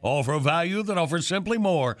warranty, all for a value that offers simply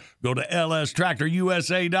more. Go to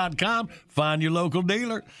lstractorusa.com, find your local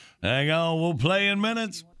dealer. Hang on, we'll play in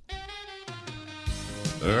minutes.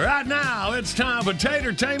 Right now, it's time for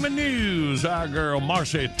Tatertainment News. Our girl,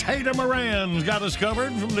 Marcy Tater Moran's got us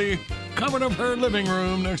covered from the comfort of her living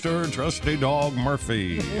room next to her trusty dog,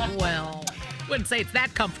 Murphy. Well, wouldn't say it's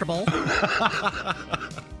that comfortable.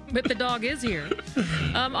 But the dog is here.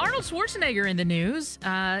 Arnold Schwarzenegger in the news.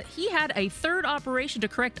 He had a third operation to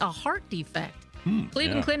correct a heart defect.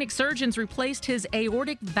 Cleveland Clinic surgeons replaced his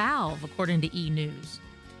aortic valve, according to E! News.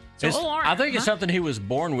 So, I think it's something he was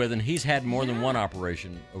born with, and he's had more than one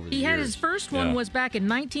operation over the years. He had his first one was back in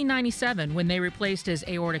 1997 when they replaced his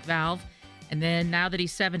aortic valve. And then now that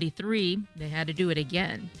he's 73, they had to do it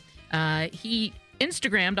again. He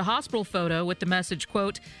Instagrammed a hospital photo with the message,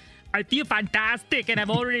 quote, "I feel fantastic, and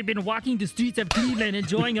I've already been walking the streets of Cleveland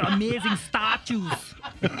enjoying amazing statues.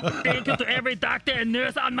 Thank you to every doctor and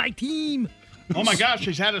nurse on my team." Oh, my gosh,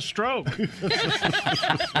 he's had a stroke.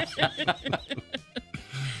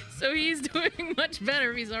 So he's doing much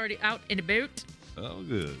better. He's already out and about. Oh,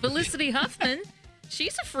 good. Felicity Huffman,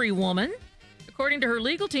 she's a free woman. According to her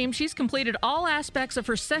legal team, she's completed all aspects of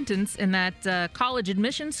her sentence in that college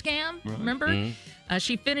admission scam. Right. Remember? Mm-hmm.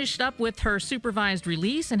 She finished up with her supervised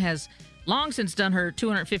release and has long since done her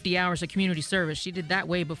 250 hours of community service. She did that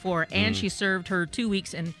way before, and she served her 2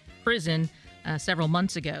 weeks in prison several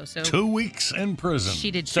months ago. So 2 weeks in prison.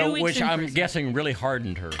 She did 2 weeks which in I'm prison. guessing really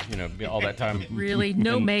hardened her, all that time. Really,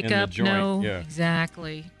 no makeup, no,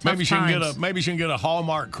 exactly. Maybe Tough she can get a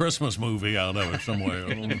Hallmark Christmas movie out of it somewhere.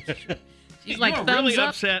 She's like, you are thumbs really up.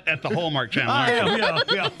 upset at the Hallmark Channel. I am,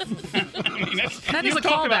 yeah. That is you a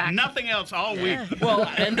talk callback. about nothing else all week.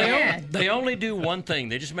 Well, and they only do one thing.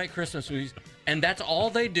 They just make Christmas movies, and that's all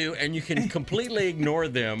they do, and you can completely ignore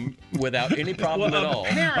them without any problem at all.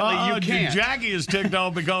 Apparently you can't. Jackie is ticked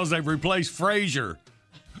off because they've replaced Frasier.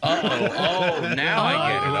 Oh, now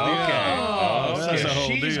I get it. Okay. So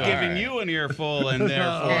she's giving you an earful, and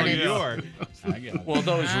therefore you're. I get it. Well,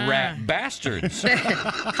 those rat bastards.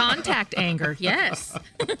 Contact anger, yes.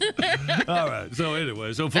 All right. So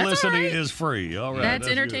anyway, Felicity is free. All right. That's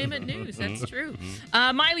entertainment news. That's true.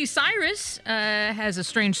 Miley Cyrus has a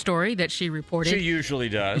strange story that she reported. She usually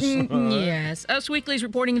does. Yes. Us Weekly is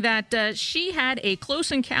reporting that she had a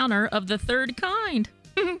close encounter of the third kind.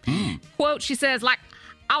 Quote, she says,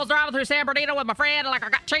 I was driving through San Bernardino with my friend, and I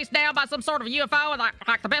got chased down by some sort of UFO, and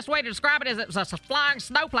like the best way to describe it is it was a flying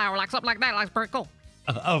snowplow or something like that. It's pretty cool.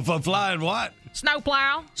 A flying what?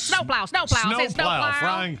 Snowplow. Snowplow. I said snowplow.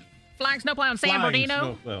 Flying snowplow in San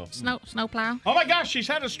Bernardino. Snowplow. Oh my gosh, she's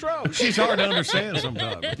had a stroke. She's hard to understand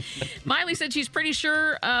sometimes. Miley said she's pretty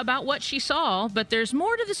sure about what she saw, but there's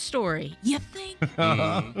more to the story. You think?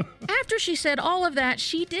 After she said all of that,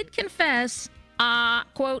 she did confess,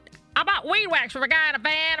 quote, I bought weed wax from a guy in a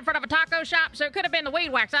van in front of a taco shop, so it could have been the weed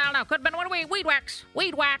wax. I don't know. Could have been weed wax.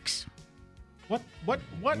 Weed wax. What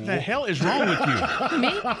the hell is wrong with you?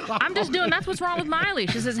 Me? I'm just doing. That's what's wrong with Miley.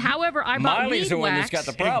 She says, however, I bought Miley's weed the one wax. that's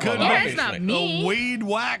got the problem. Yeah, it's not me. Weed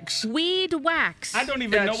wax. Weed wax. I don't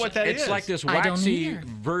even know what that is. It's like this waxy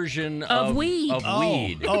version of weed.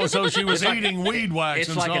 Weed. Oh, so she was eating weed wax.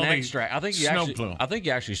 It's like an extract. I think you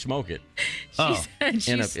actually smoke it.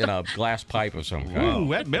 In a glass pipe of some kind. Ooh,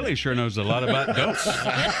 that Billy sure knows a lot about dope.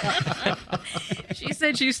 She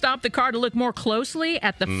said she stopped the car to look more closely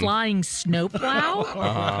at the flying snowplow.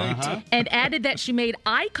 And added that she made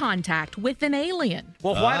eye contact with an alien.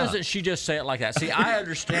 Well, why doesn't she just say it like that? See, I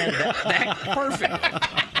understand that perfect.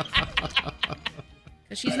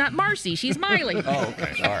 She's not Marcy, she's Miley. Oh,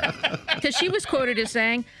 okay. Sorry. Because she was quoted as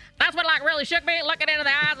saying, "That's what like really shook me, looking into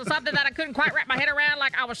the eyes of something that I couldn't quite wrap my head around.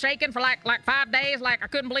 Like I was shaking for like 5 days. Like I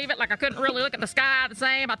couldn't believe it. Like I couldn't really look at the sky the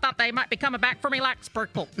same. I thought they might be coming back for me like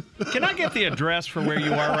sparkle." Can I get the address for where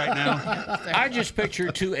you are right now? I just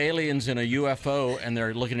pictured two aliens in a UFO, and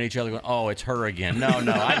they're looking at each other going, "Oh, it's her again." No,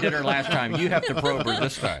 I did her last time. You have to probe her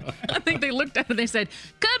this time. I think they looked at it and they said,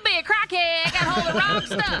 "Could be a crackhead. Got hold of the wrong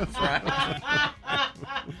stuff." Right.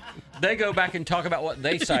 They go back and talk about what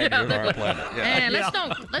they sighted on our planet. Yeah. Man,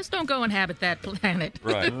 let's don't go inhabit that planet.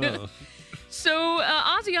 Right. So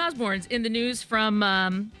Ozzy Osbourne's in the news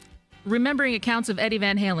from remembering accounts of Eddie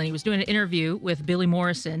Van Halen. He was doing an interview with Billy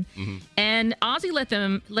Morrison, and Ozzy let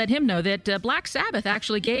him know that Black Sabbath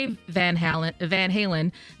actually gave Van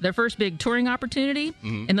Halen their first big touring opportunity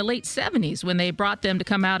in the late 70s when they brought them to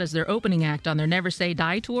come out as their opening act on their Never Say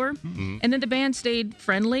Die tour. And then the band stayed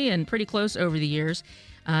friendly and pretty close over the years.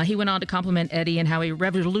 He went on to compliment Eddie and how he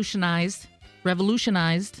revolutionized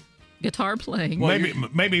guitar playing.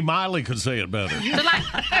 Maybe Miley could say it better.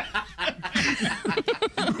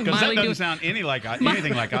 Because that doesn't sound anything like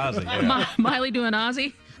Ozzy. Yeah. Miley doing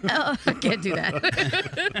Ozzy? Oh, I can't do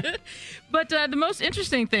that. But the most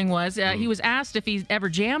interesting thing was he was asked if he's ever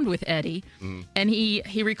jammed with Eddie, and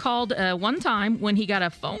he recalled one time when he got a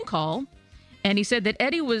phone call, and he said that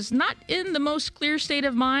Eddie was not in the most clear state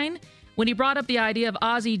of mind when he brought up the idea of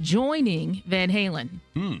Ozzy joining Van Halen.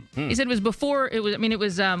 He said it was before, it was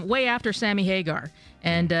way after Sammy Hagar.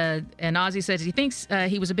 And Ozzy says he thinks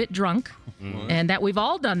he was a bit drunk, and that we've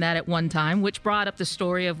all done that at one time, which brought up the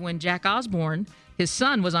story of when Jack Osbourne, his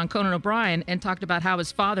son, was on Conan O'Brien and talked about how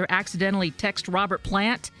his father accidentally texted Robert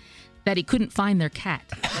Plant that he couldn't find their cat.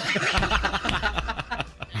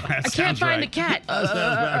 I can't find the cat.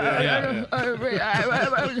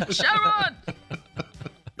 Sharon!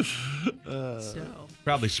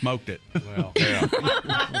 Probably smoked it. Well, yeah.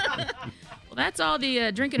 Well, that's all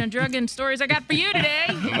the drinking and drugging stories I got for you today.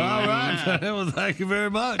 All right. Well, thank you very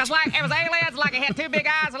much. Because, like, it was aliens, like, it had two big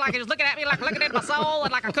eyes, and, like, it was looking at me, like, looking into my soul,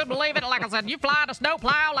 and, like, I couldn't believe it. And, like I said, you fly in a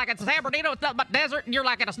snowplow, like, it's San Bernardino, it's nothing but desert, and you're,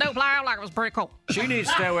 like, in a snowplow, like, it was pretty cool. She needs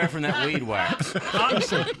to stay away from that weed wax.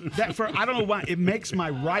 Honestly, I don't know why, it makes my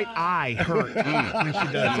right eye hurt when she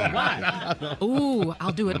does it. Why? Ooh,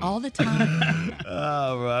 I'll do it all the time.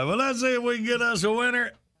 All right. Well, let's see if we can get us a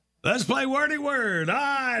winner. Let's play Wordy Word. All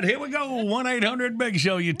right, here we go.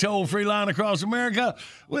 1-800-BIG-SHOW, you toll-free line across America.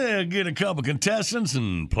 We'll get a couple contestants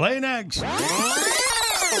and play next.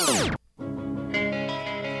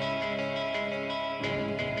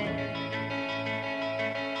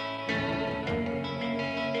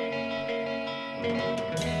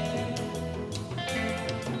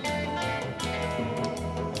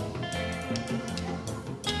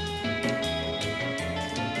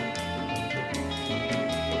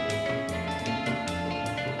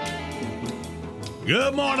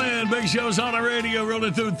 Good morning. Big Show's on the radio,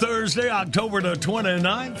 rolling through Thursday, October the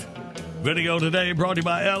 29th. Video today brought to you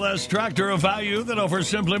by LS Tractor, a value that offers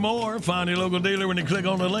simply more. Find your local dealer when you click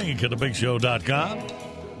on the link at thebigshow.com.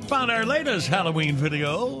 Find our latest Halloween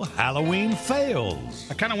video, Halloween Fails.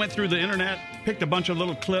 I kind of went through the internet, picked a bunch of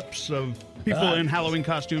little clips of people in Halloween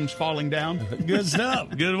costumes falling down. Good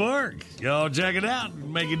stuff. Good work. Y'all check it out.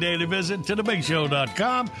 Make a daily visit to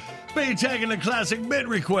thebigshow.com. Be taking the classic bit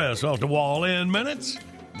requests off the wall in minutes.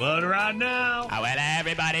 But right now... Oh, well,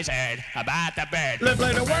 everybody's heard about the bird. Let's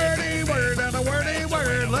play the wordy word and the wordy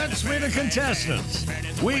word. Let's meet the contestants.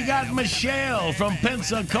 We got Michelle from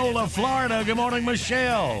Pensacola, Florida. Good morning,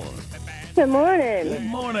 Michelle. Good morning. Good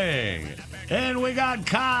morning. And we got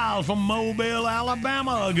Kyle from Mobile,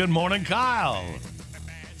 Alabama. Good morning, Kyle.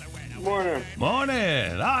 Good morning.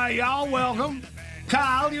 Morning. All right, y'all, welcome.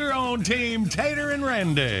 Kyle, you're on Team Tater and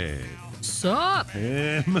Randy. Sup?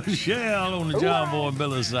 And Michelle on the John Boy and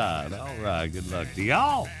Billy side. All right, good luck to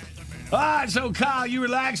y'all. All right, so Kyle, you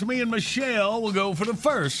relax. Me and Michelle will go for the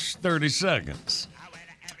first 30 seconds.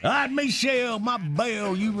 All right, Michelle, my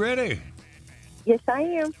bell, you ready? Yes, I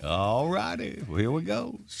am. All righty, well, here we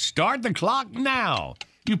go. Start the clock now.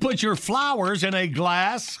 You put your flowers in a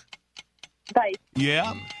glass. Vase.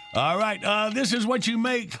 Yeah. All right, this is what you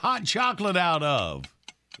make hot chocolate out of.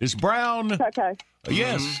 It's brown. Okay.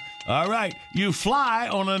 Yes. All right, you fly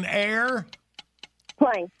on an air.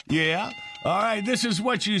 Plane. Yeah. All right, this is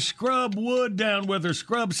what you scrub wood down with or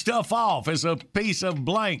scrub stuff off. It's a piece of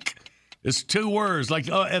blank. It's two words, like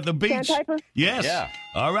at the beach. Sandpaper? Yes. Yeah.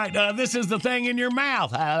 All right, this is the thing in your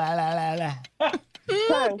mouth. Tongue.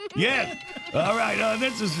 Yeah. All right,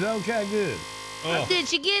 this is, okay, good.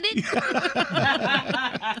 Did you get it?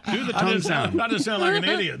 Do the tongue sound. I just sound like an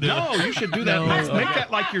idiot. No, you should do that. Make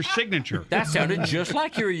that like your signature. That sounded just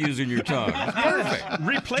like you were using your tongue. Perfect.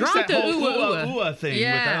 Replace Drop that the whole ooh-ah, ooh thing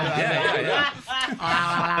Yeah. with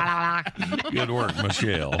that. Good work,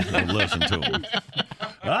 Michelle. Listen to him.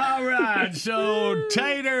 All right, so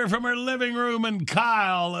Tater from her living room and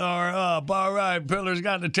Kyle are up. All right, Pillar's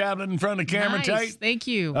got the tablet in front of the camera, Nice. Tate. Thank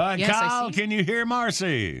you. All right, Yes, I Kyle, see. can you hear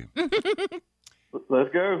Marcy?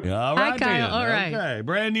 Let's go. All Hi, right, Kyle. then. All right. Okay,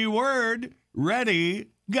 brand new word. Ready,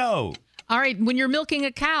 go. All right, when you're milking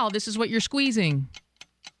a cow, this is what you're squeezing.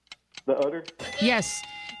 The udder. Yes.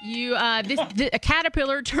 You a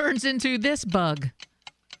caterpillar turns into this bug.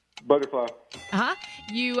 Butterfly. Uh-huh.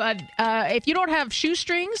 You if you don't have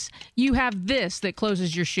shoestrings, you have this that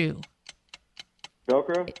closes your shoe.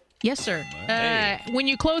 Velcro. Yes, sir. When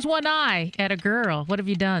you close one eye at a girl, what have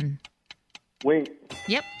you done? Wink.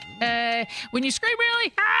 Yep. When you scream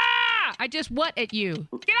really, I just what at you?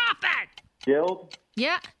 Get off that! Yelled.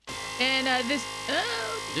 Yeah. And this.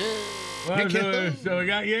 Well, so we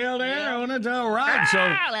got yelled there on it. All right. So,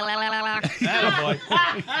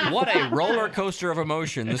 what a roller coaster of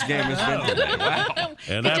emotion this game has been today. Wow.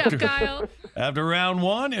 and Good job, Kyle. after round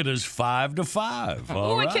one, it is 5-5.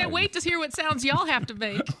 All Oh, I right. can't wait to hear what sounds y'all have to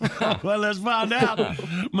make. Well, let's find out.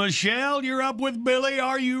 Michelle, you're up with Billy.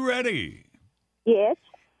 Are you ready? Yes.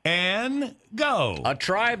 And go. A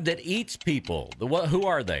tribe that eats people. Who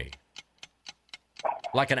are they?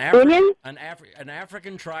 Like an Indian?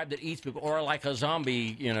 African tribe that eats people, or like a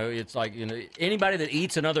zombie. It's like anybody that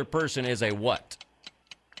eats another person is a what?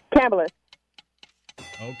 Cannibalist.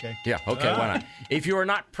 Okay. Yeah. Okay. Why not? If you are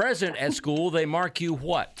not present at school, they mark you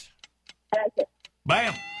what?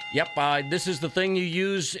 Bam. Yep. This is the thing you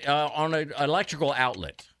use on an electrical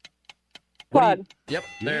outlet. Plug. Yep.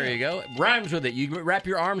 There you go. Rhymes with it. You wrap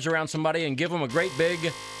your arms around somebody and give them a great big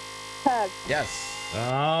Hug. yes.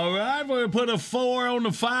 All right. We'll put a 4 on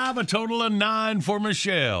the 5, a total of 9 for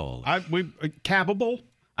Michelle. Capable?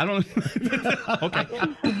 I don't know. Okay.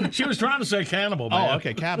 She was trying to say cannibal, man. Oh,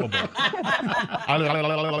 okay. Capable.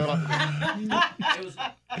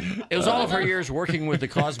 It was all of her years working with the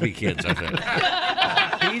Cosby kids, I think.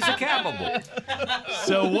 He's a capable.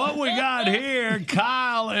 So what we got here,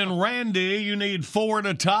 Kyle and Randy, you need 4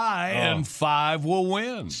 to tie, and 5 will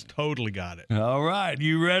win. Totally got it. All right.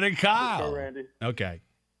 You ready, Kyle? Go, Randy. Okay.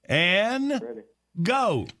 And Ready.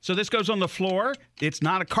 go. So this goes on the floor. It's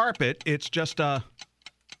not a carpet. It's just a...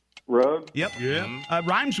 Rug. Yep. Yeah.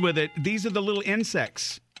 Rhymes with it. These are the little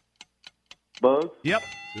insects. Bug. Yep.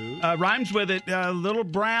 Rhymes with it. Little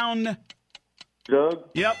brown... Jug.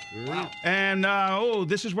 Yep. And,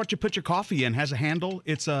 this is what you put your coffee in. Has a handle.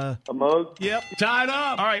 It's a mug. Yep. Tied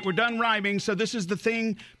up. All right, we're done rhyming. So this is the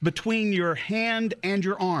thing between your hand and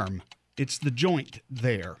your arm. It's the joint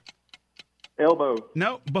there. Elbow.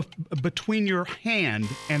 No, between your hand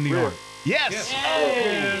and the arm. Yes.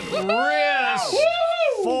 And wrist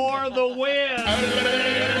for the win.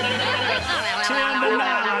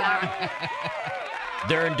 10-9.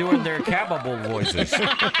 They're doing their capable voices.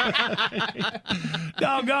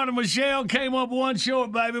 Doggone it, Michelle came up one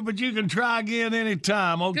short, baby, but you can try again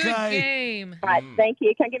anytime, okay? Good game. All right, thank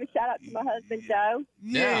you. Can I give a shout out to my husband, Joe?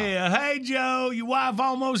 Yeah. Hey, Joe, your wife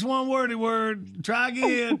almost one wordy word. Try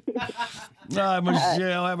again. All right,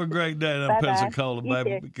 Michelle, have a great day in Bye-bye. Pensacola, You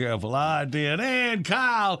baby. too. Be careful. All right, then. And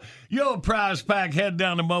Kyle, your prize pack, head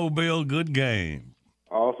down to Mobile. Good game.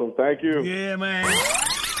 Awesome. Thank you. Yeah, man.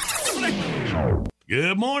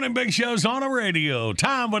 Good morning, Big Show's on the radio.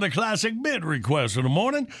 Time for the classic bid request of the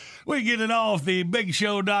morning. We get it off the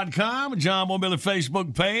BigShow.com, John Mobile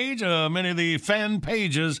Facebook page, many of the fan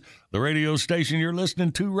pages, the radio station you're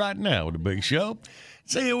listening to right now with the Big Show.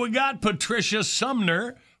 See, we got Patricia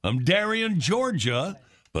Sumner from Darien, Georgia.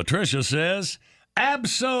 Patricia says,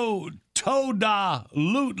 absolutely.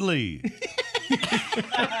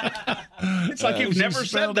 It's like you've never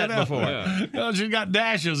said that before. No, she's got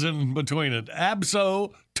dashes in between it.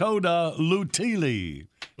 Absolutely.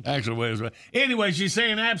 Actually, wait a minute. Anyway, she's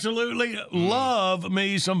saying absolutely love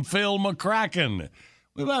me some Phil McCracken.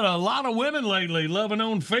 We've had a lot of women lately loving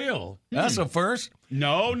on Phil. That's a first.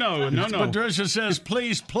 No. Patricia says,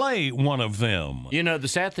 please play one of them. You know, the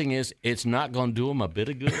sad thing is, it's not going to do them a bit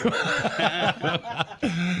of good.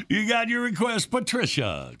 You got your request,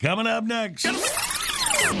 Patricia. Coming up next.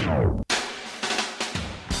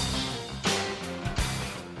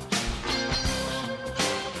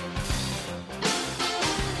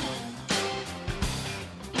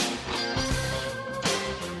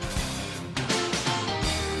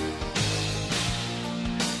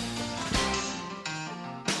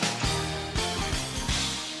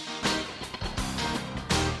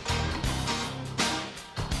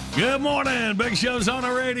 Good morning. Big Show's on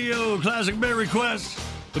the radio. Classic Big Request.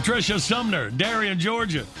 Patricia Sumner, Darien,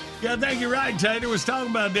 Georgia. Yeah, I think you're right, Tater was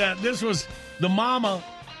talking about that. This was the mama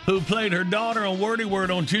who played her daughter on Wordy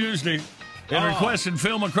Word on Tuesday and requested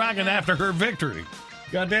Phil McCracken after her victory.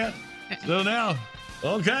 Got that? So now,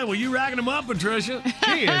 okay, well, you racking them up, Patricia.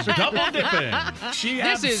 She is double dipping.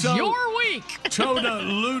 This is your week.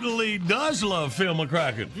 Totally does love Phil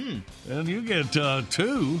McCracken. And you get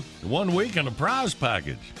 2, 1 week, and a prize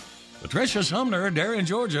package. Patricia Sumner, Darien,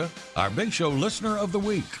 Georgia, our Big Show listener of the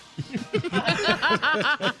week.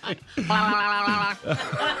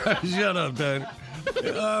 Shut up, Tater.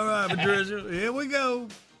 All right, Patricia, here we go.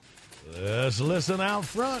 Let's listen out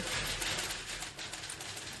front.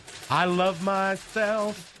 I love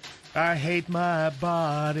myself. I hate my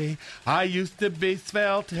body. I used to be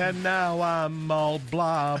svelte and now I'm all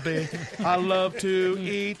blobby. I love to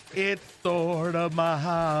eat. It's sort of my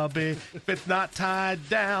hobby. If it's not tied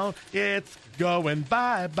down, it's going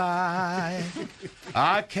bye-bye.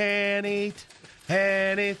 I can't eat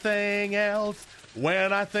anything else.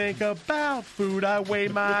 When I think about food, I weigh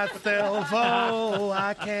myself. Oh,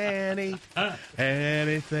 I can't eat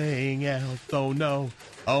anything else. Oh, no.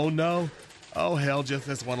 Oh, no. Oh, hell, just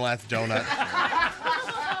this one last donut.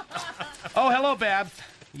 Oh, hello, Babs.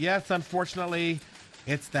 Yes, unfortunately,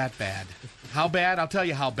 it's that bad. How bad? I'll tell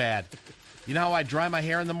you how bad. You know how I dry my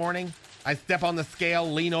hair in the morning? I step on the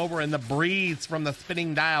scale, lean over, and the breeze from the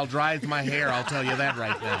spinning dial dries my hair. I'll tell you that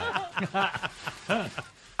right now.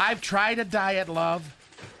 I've tried a diet, love.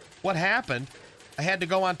 What happened? I had to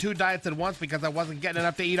go on 2 diets at once because I wasn't getting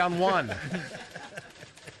enough to eat on one.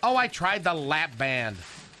 Oh, I tried the lap band.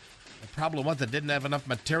 The problem was I didn't have enough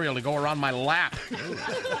material to go around my lap.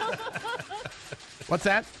 What's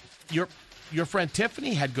that? Your friend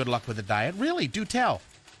Tiffany had good luck with the diet. Really? Do tell.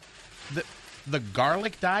 The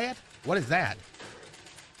garlic diet? What is that?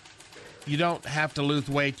 You don't have to lose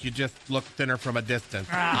weight. You just look thinner from a distance.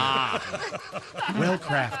 Well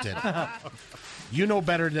crafted. You know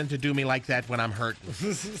better than to do me like that when I'm hurt.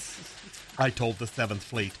 I told the 7th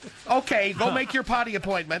Fleet. Okay, go make your potty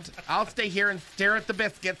appointment. I'll stay here and stare at the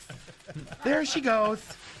biscuits. There she goes.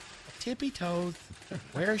 Tippy toes.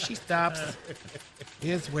 Where she stops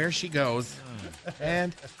is where she goes.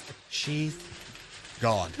 And she's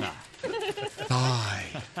gone. Sigh.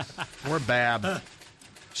 Poor Babs.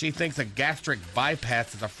 She thinks a gastric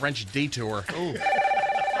bypass is a French detour.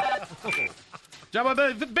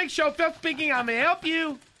 The Big Show, Phil speaking. I may help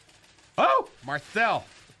you. Oh, Marcel.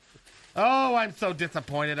 Oh, I'm so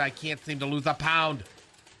disappointed. I can't seem to lose a pound.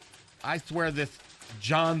 I swear this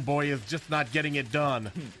John Boy is just not getting it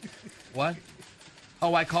done. What?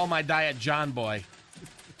 Oh, I call my diet John Boy.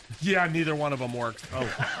 Yeah, neither one of them works.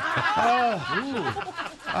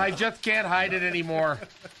 I just can't hide it anymore.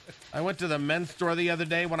 I went to the men's store the other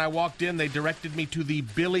day. When I walked in, they directed me to the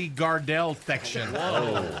Billy Gardell section.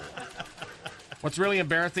 Whoa. What's really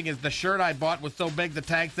embarrassing is the shirt I bought was so big the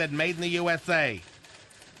tag said made in the USA.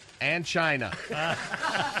 And China.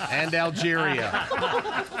 And Algeria.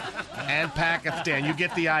 And Pakistan. You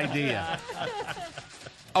get the idea.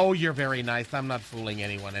 Oh, you're very nice. I'm not fooling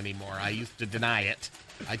anyone anymore. I used to deny it.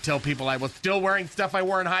 I tell people I was still wearing stuff I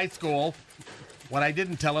wore in high school. When I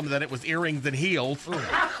didn't tell them that it was earrings and heels.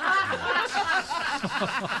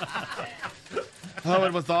 Oh,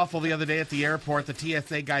 it was awful the other day at the airport. The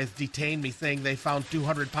TSA guys detained me saying they found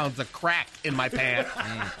 200 pounds of crack in my pants.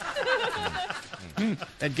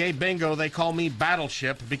 At Gay Bingo, they call me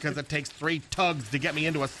Battleship because it takes 3 tugs to get me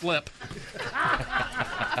into a slip.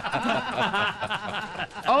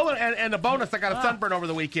 Oh, and a bonus, I got a sunburn over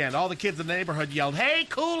the weekend. All the kids in the neighborhood yelled, "Hey,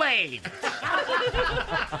 Kool-Aid!"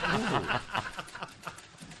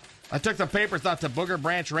 I took some papers out to Booger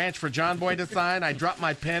Branch Ranch for John Boy to sign. I dropped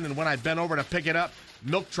my pen, and when I bent over to pick it up,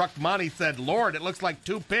 Milk Truck Monty said, "Lord, it looks like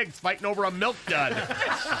 2 pigs fighting over a milk dud."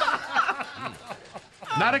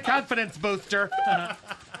 Not a confidence booster.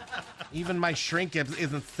 Even my shrink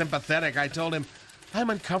isn't sympathetic. I told him, "I'm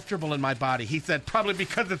uncomfortable in my body." He said, "Probably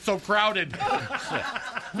because it's so crowded."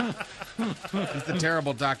 He's a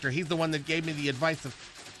terrible doctor. He's the one that gave me the advice of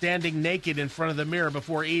standing naked in front of the mirror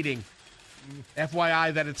before eating.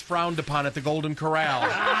 FYI that it's frowned upon at the Golden Corral.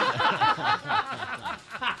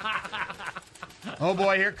 Oh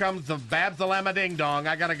boy, here comes the Babs-a-Lama Ding Dong.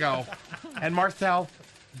 I gotta go. And Marcel,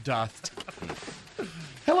 dust.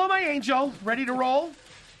 Hello, my angel. Ready to roll?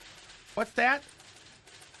 What's that?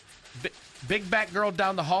 Big back girl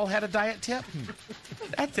down the hall had a diet tip?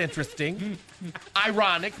 That's interesting.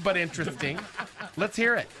 Ironic, but interesting. Let's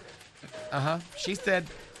hear it. She said,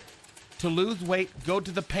 to lose weight, go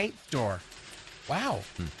to the paint store. Wow.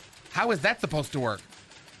 How is that supposed to work?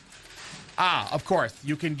 Of course,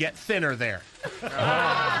 you can get thinner there.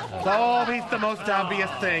 Oh, he's the most obvious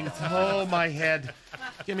things. Oh, my head.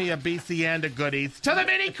 Give me a BC and a goodies. To the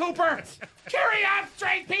Mini Cooper! Carry on,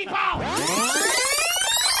 straight people!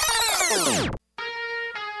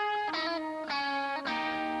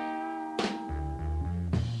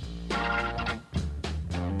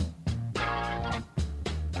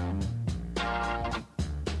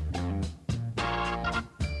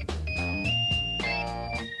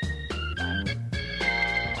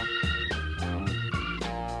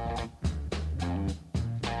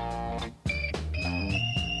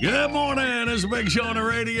 Good morning. It's a Big Show on the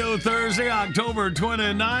radio Thursday, October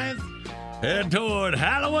 29th. Head toward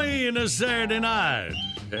Halloween this Saturday night.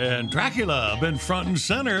 And Dracula been front and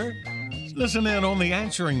center. Listen in on the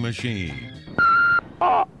answering machine.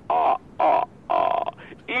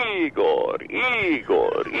 Igor.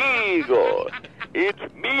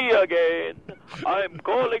 It's me again. I'm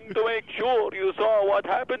calling to make sure you saw what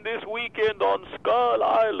happened this weekend on Skull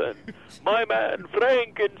Island. My man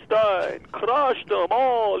Frankenstein crushed them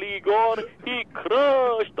all, Igor. He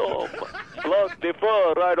crushed them. Plucked the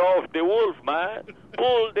fur right off the wolf, man.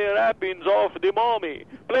 Pulled the wrappings off the mummy.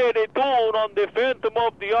 Played a tune on the Phantom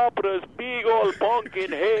of the Opera's big old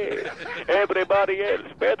pumpkin head. Everybody else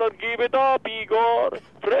better give it up, Igor.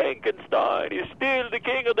 Frankenstein is still the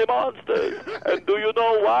king of the monsters. And do you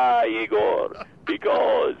know why, Igor?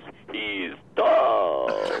 Because he's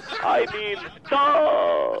tough. I mean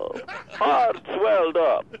tough. Heart swelled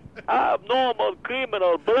up. Abnormal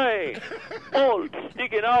criminal brain. Bolt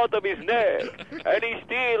sticking out of his neck. And he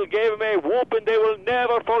still gave him a whooping they will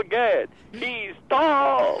never forget. He's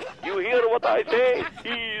tough. You hear what I say?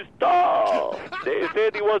 He's tough. They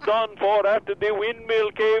said he was done for after the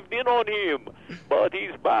windmill caved in on him. But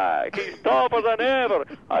he's back. He's tougher than ever.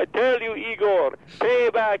 I tell you, Igor,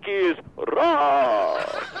 payback is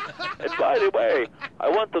rough. And by the way, I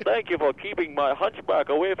want to thank you for keeping my hunchback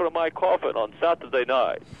away from my coffin on Saturday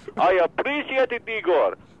night. I appreciate it,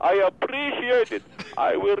 Igor. I appreciate it.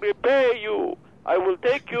 I will repay you. I will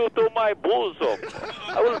take you to my bosom.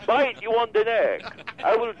 I will bite you on the neck.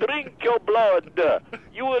 I will drink your blood.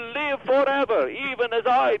 You will live forever, even as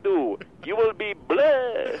I do. You will be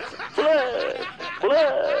blessed, blessed,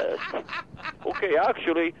 blessed. Okay,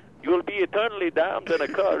 actually, you will be eternally damned and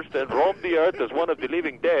accursed and roam the earth as one of the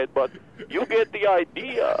living dead, but you get the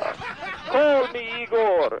idea. Call me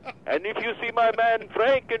Igor, and if you see my man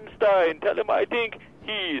Frankenstein, tell him I think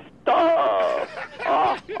he's tough.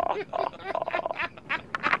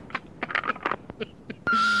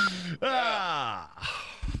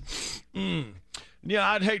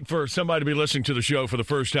 Yeah, I'd hate for somebody to be listening to the show for the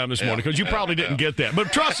first time this morning because you probably didn't get that.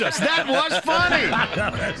 But trust us, that was funny.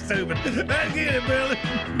 That's stupid. Let's get it, Billy.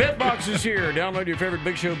 Bitbox is here. Download your favorite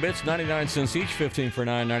Big Show bits, 99 cents each, 15 for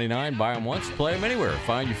 $9.99. Buy them once, play them anywhere.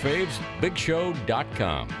 Find your faves,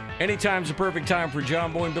 bigshow.com. Anytime's the perfect time for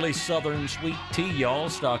John Boy and Billy's Southern Sweet Tea, y'all.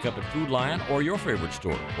 Stock up at Food Lion or your favorite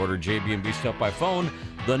store. Order JB&B Stuff by phone.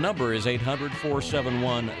 The number is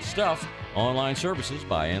 800-471-STUFF. Online services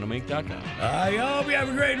by animink.com. I hope you have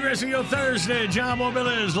a great rest of your Thursday. John Boy and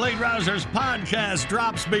Billy's Late Rousers podcast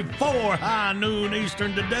drops before high noon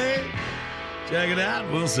Eastern today. Check it out.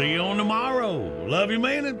 We'll see you on tomorrow. Love you,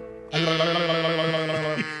 man.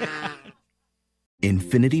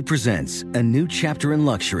 Infiniti presents a new chapter in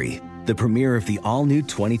luxury, the premiere of the all-new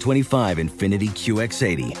 2025 Infiniti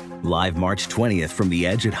QX80, live March 20th from the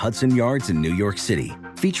Edge at Hudson Yards in New York City,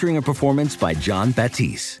 featuring a performance by John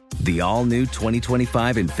Batiste. The all-new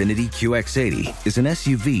 2025 Infiniti QX80 is an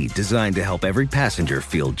SUV designed to help every passenger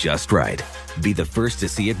feel just right. Be the first to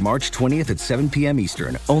see it March 20th at 7 p.m.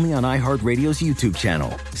 Eastern, only on iHeartRadio's YouTube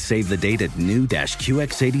channel. Save the date at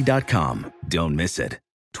new-QX80.com. Don't miss it.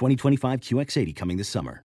 2025 QX80 coming this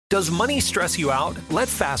summer. Does money stress you out? Let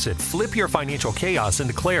Facet flip your financial chaos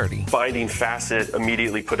into clarity. Finding Facet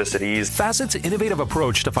immediately put us at ease. Facet's innovative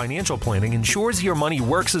approach to financial planning ensures your money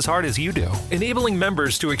works as hard as you do, enabling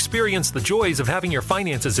members to experience the joys of having your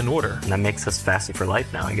finances in order. And that makes us Facet for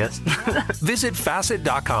life now, I guess. Visit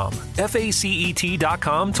Facet.com,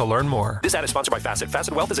 FACET.com to learn more. This ad is sponsored by Facet.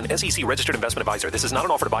 Facet Wealth is an SEC registered investment advisor. This is not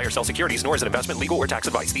an offer to buy or sell securities, nor is it investment, legal, or tax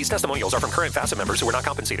advice. These testimonials are from current Facet members who are not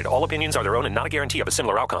compensated. All opinions are their own and not a guarantee of a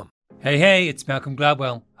similar outcome. Hey, it's Malcolm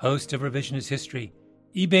Gladwell, host of Revisionist History.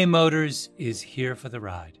 eBay Motors is here for the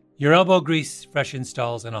ride. Your elbow grease, fresh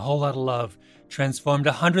installs, and a whole lot of love transformed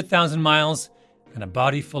 100,000 miles and a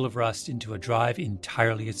body full of rust into a drive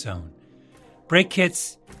entirely its own. Brake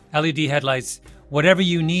kits, LED headlights, whatever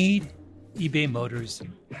you need, eBay Motors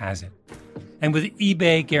has it. And with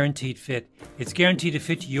eBay Guaranteed Fit, it's guaranteed to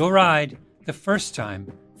fit your ride the first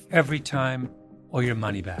time, every time, or your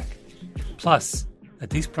money back. Plus, at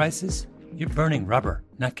these prices, you're burning rubber,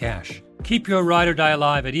 not cash. Keep your ride or die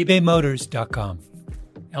alive at ebaymotors.com.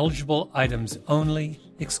 Eligible items only.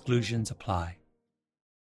 Exclusions apply.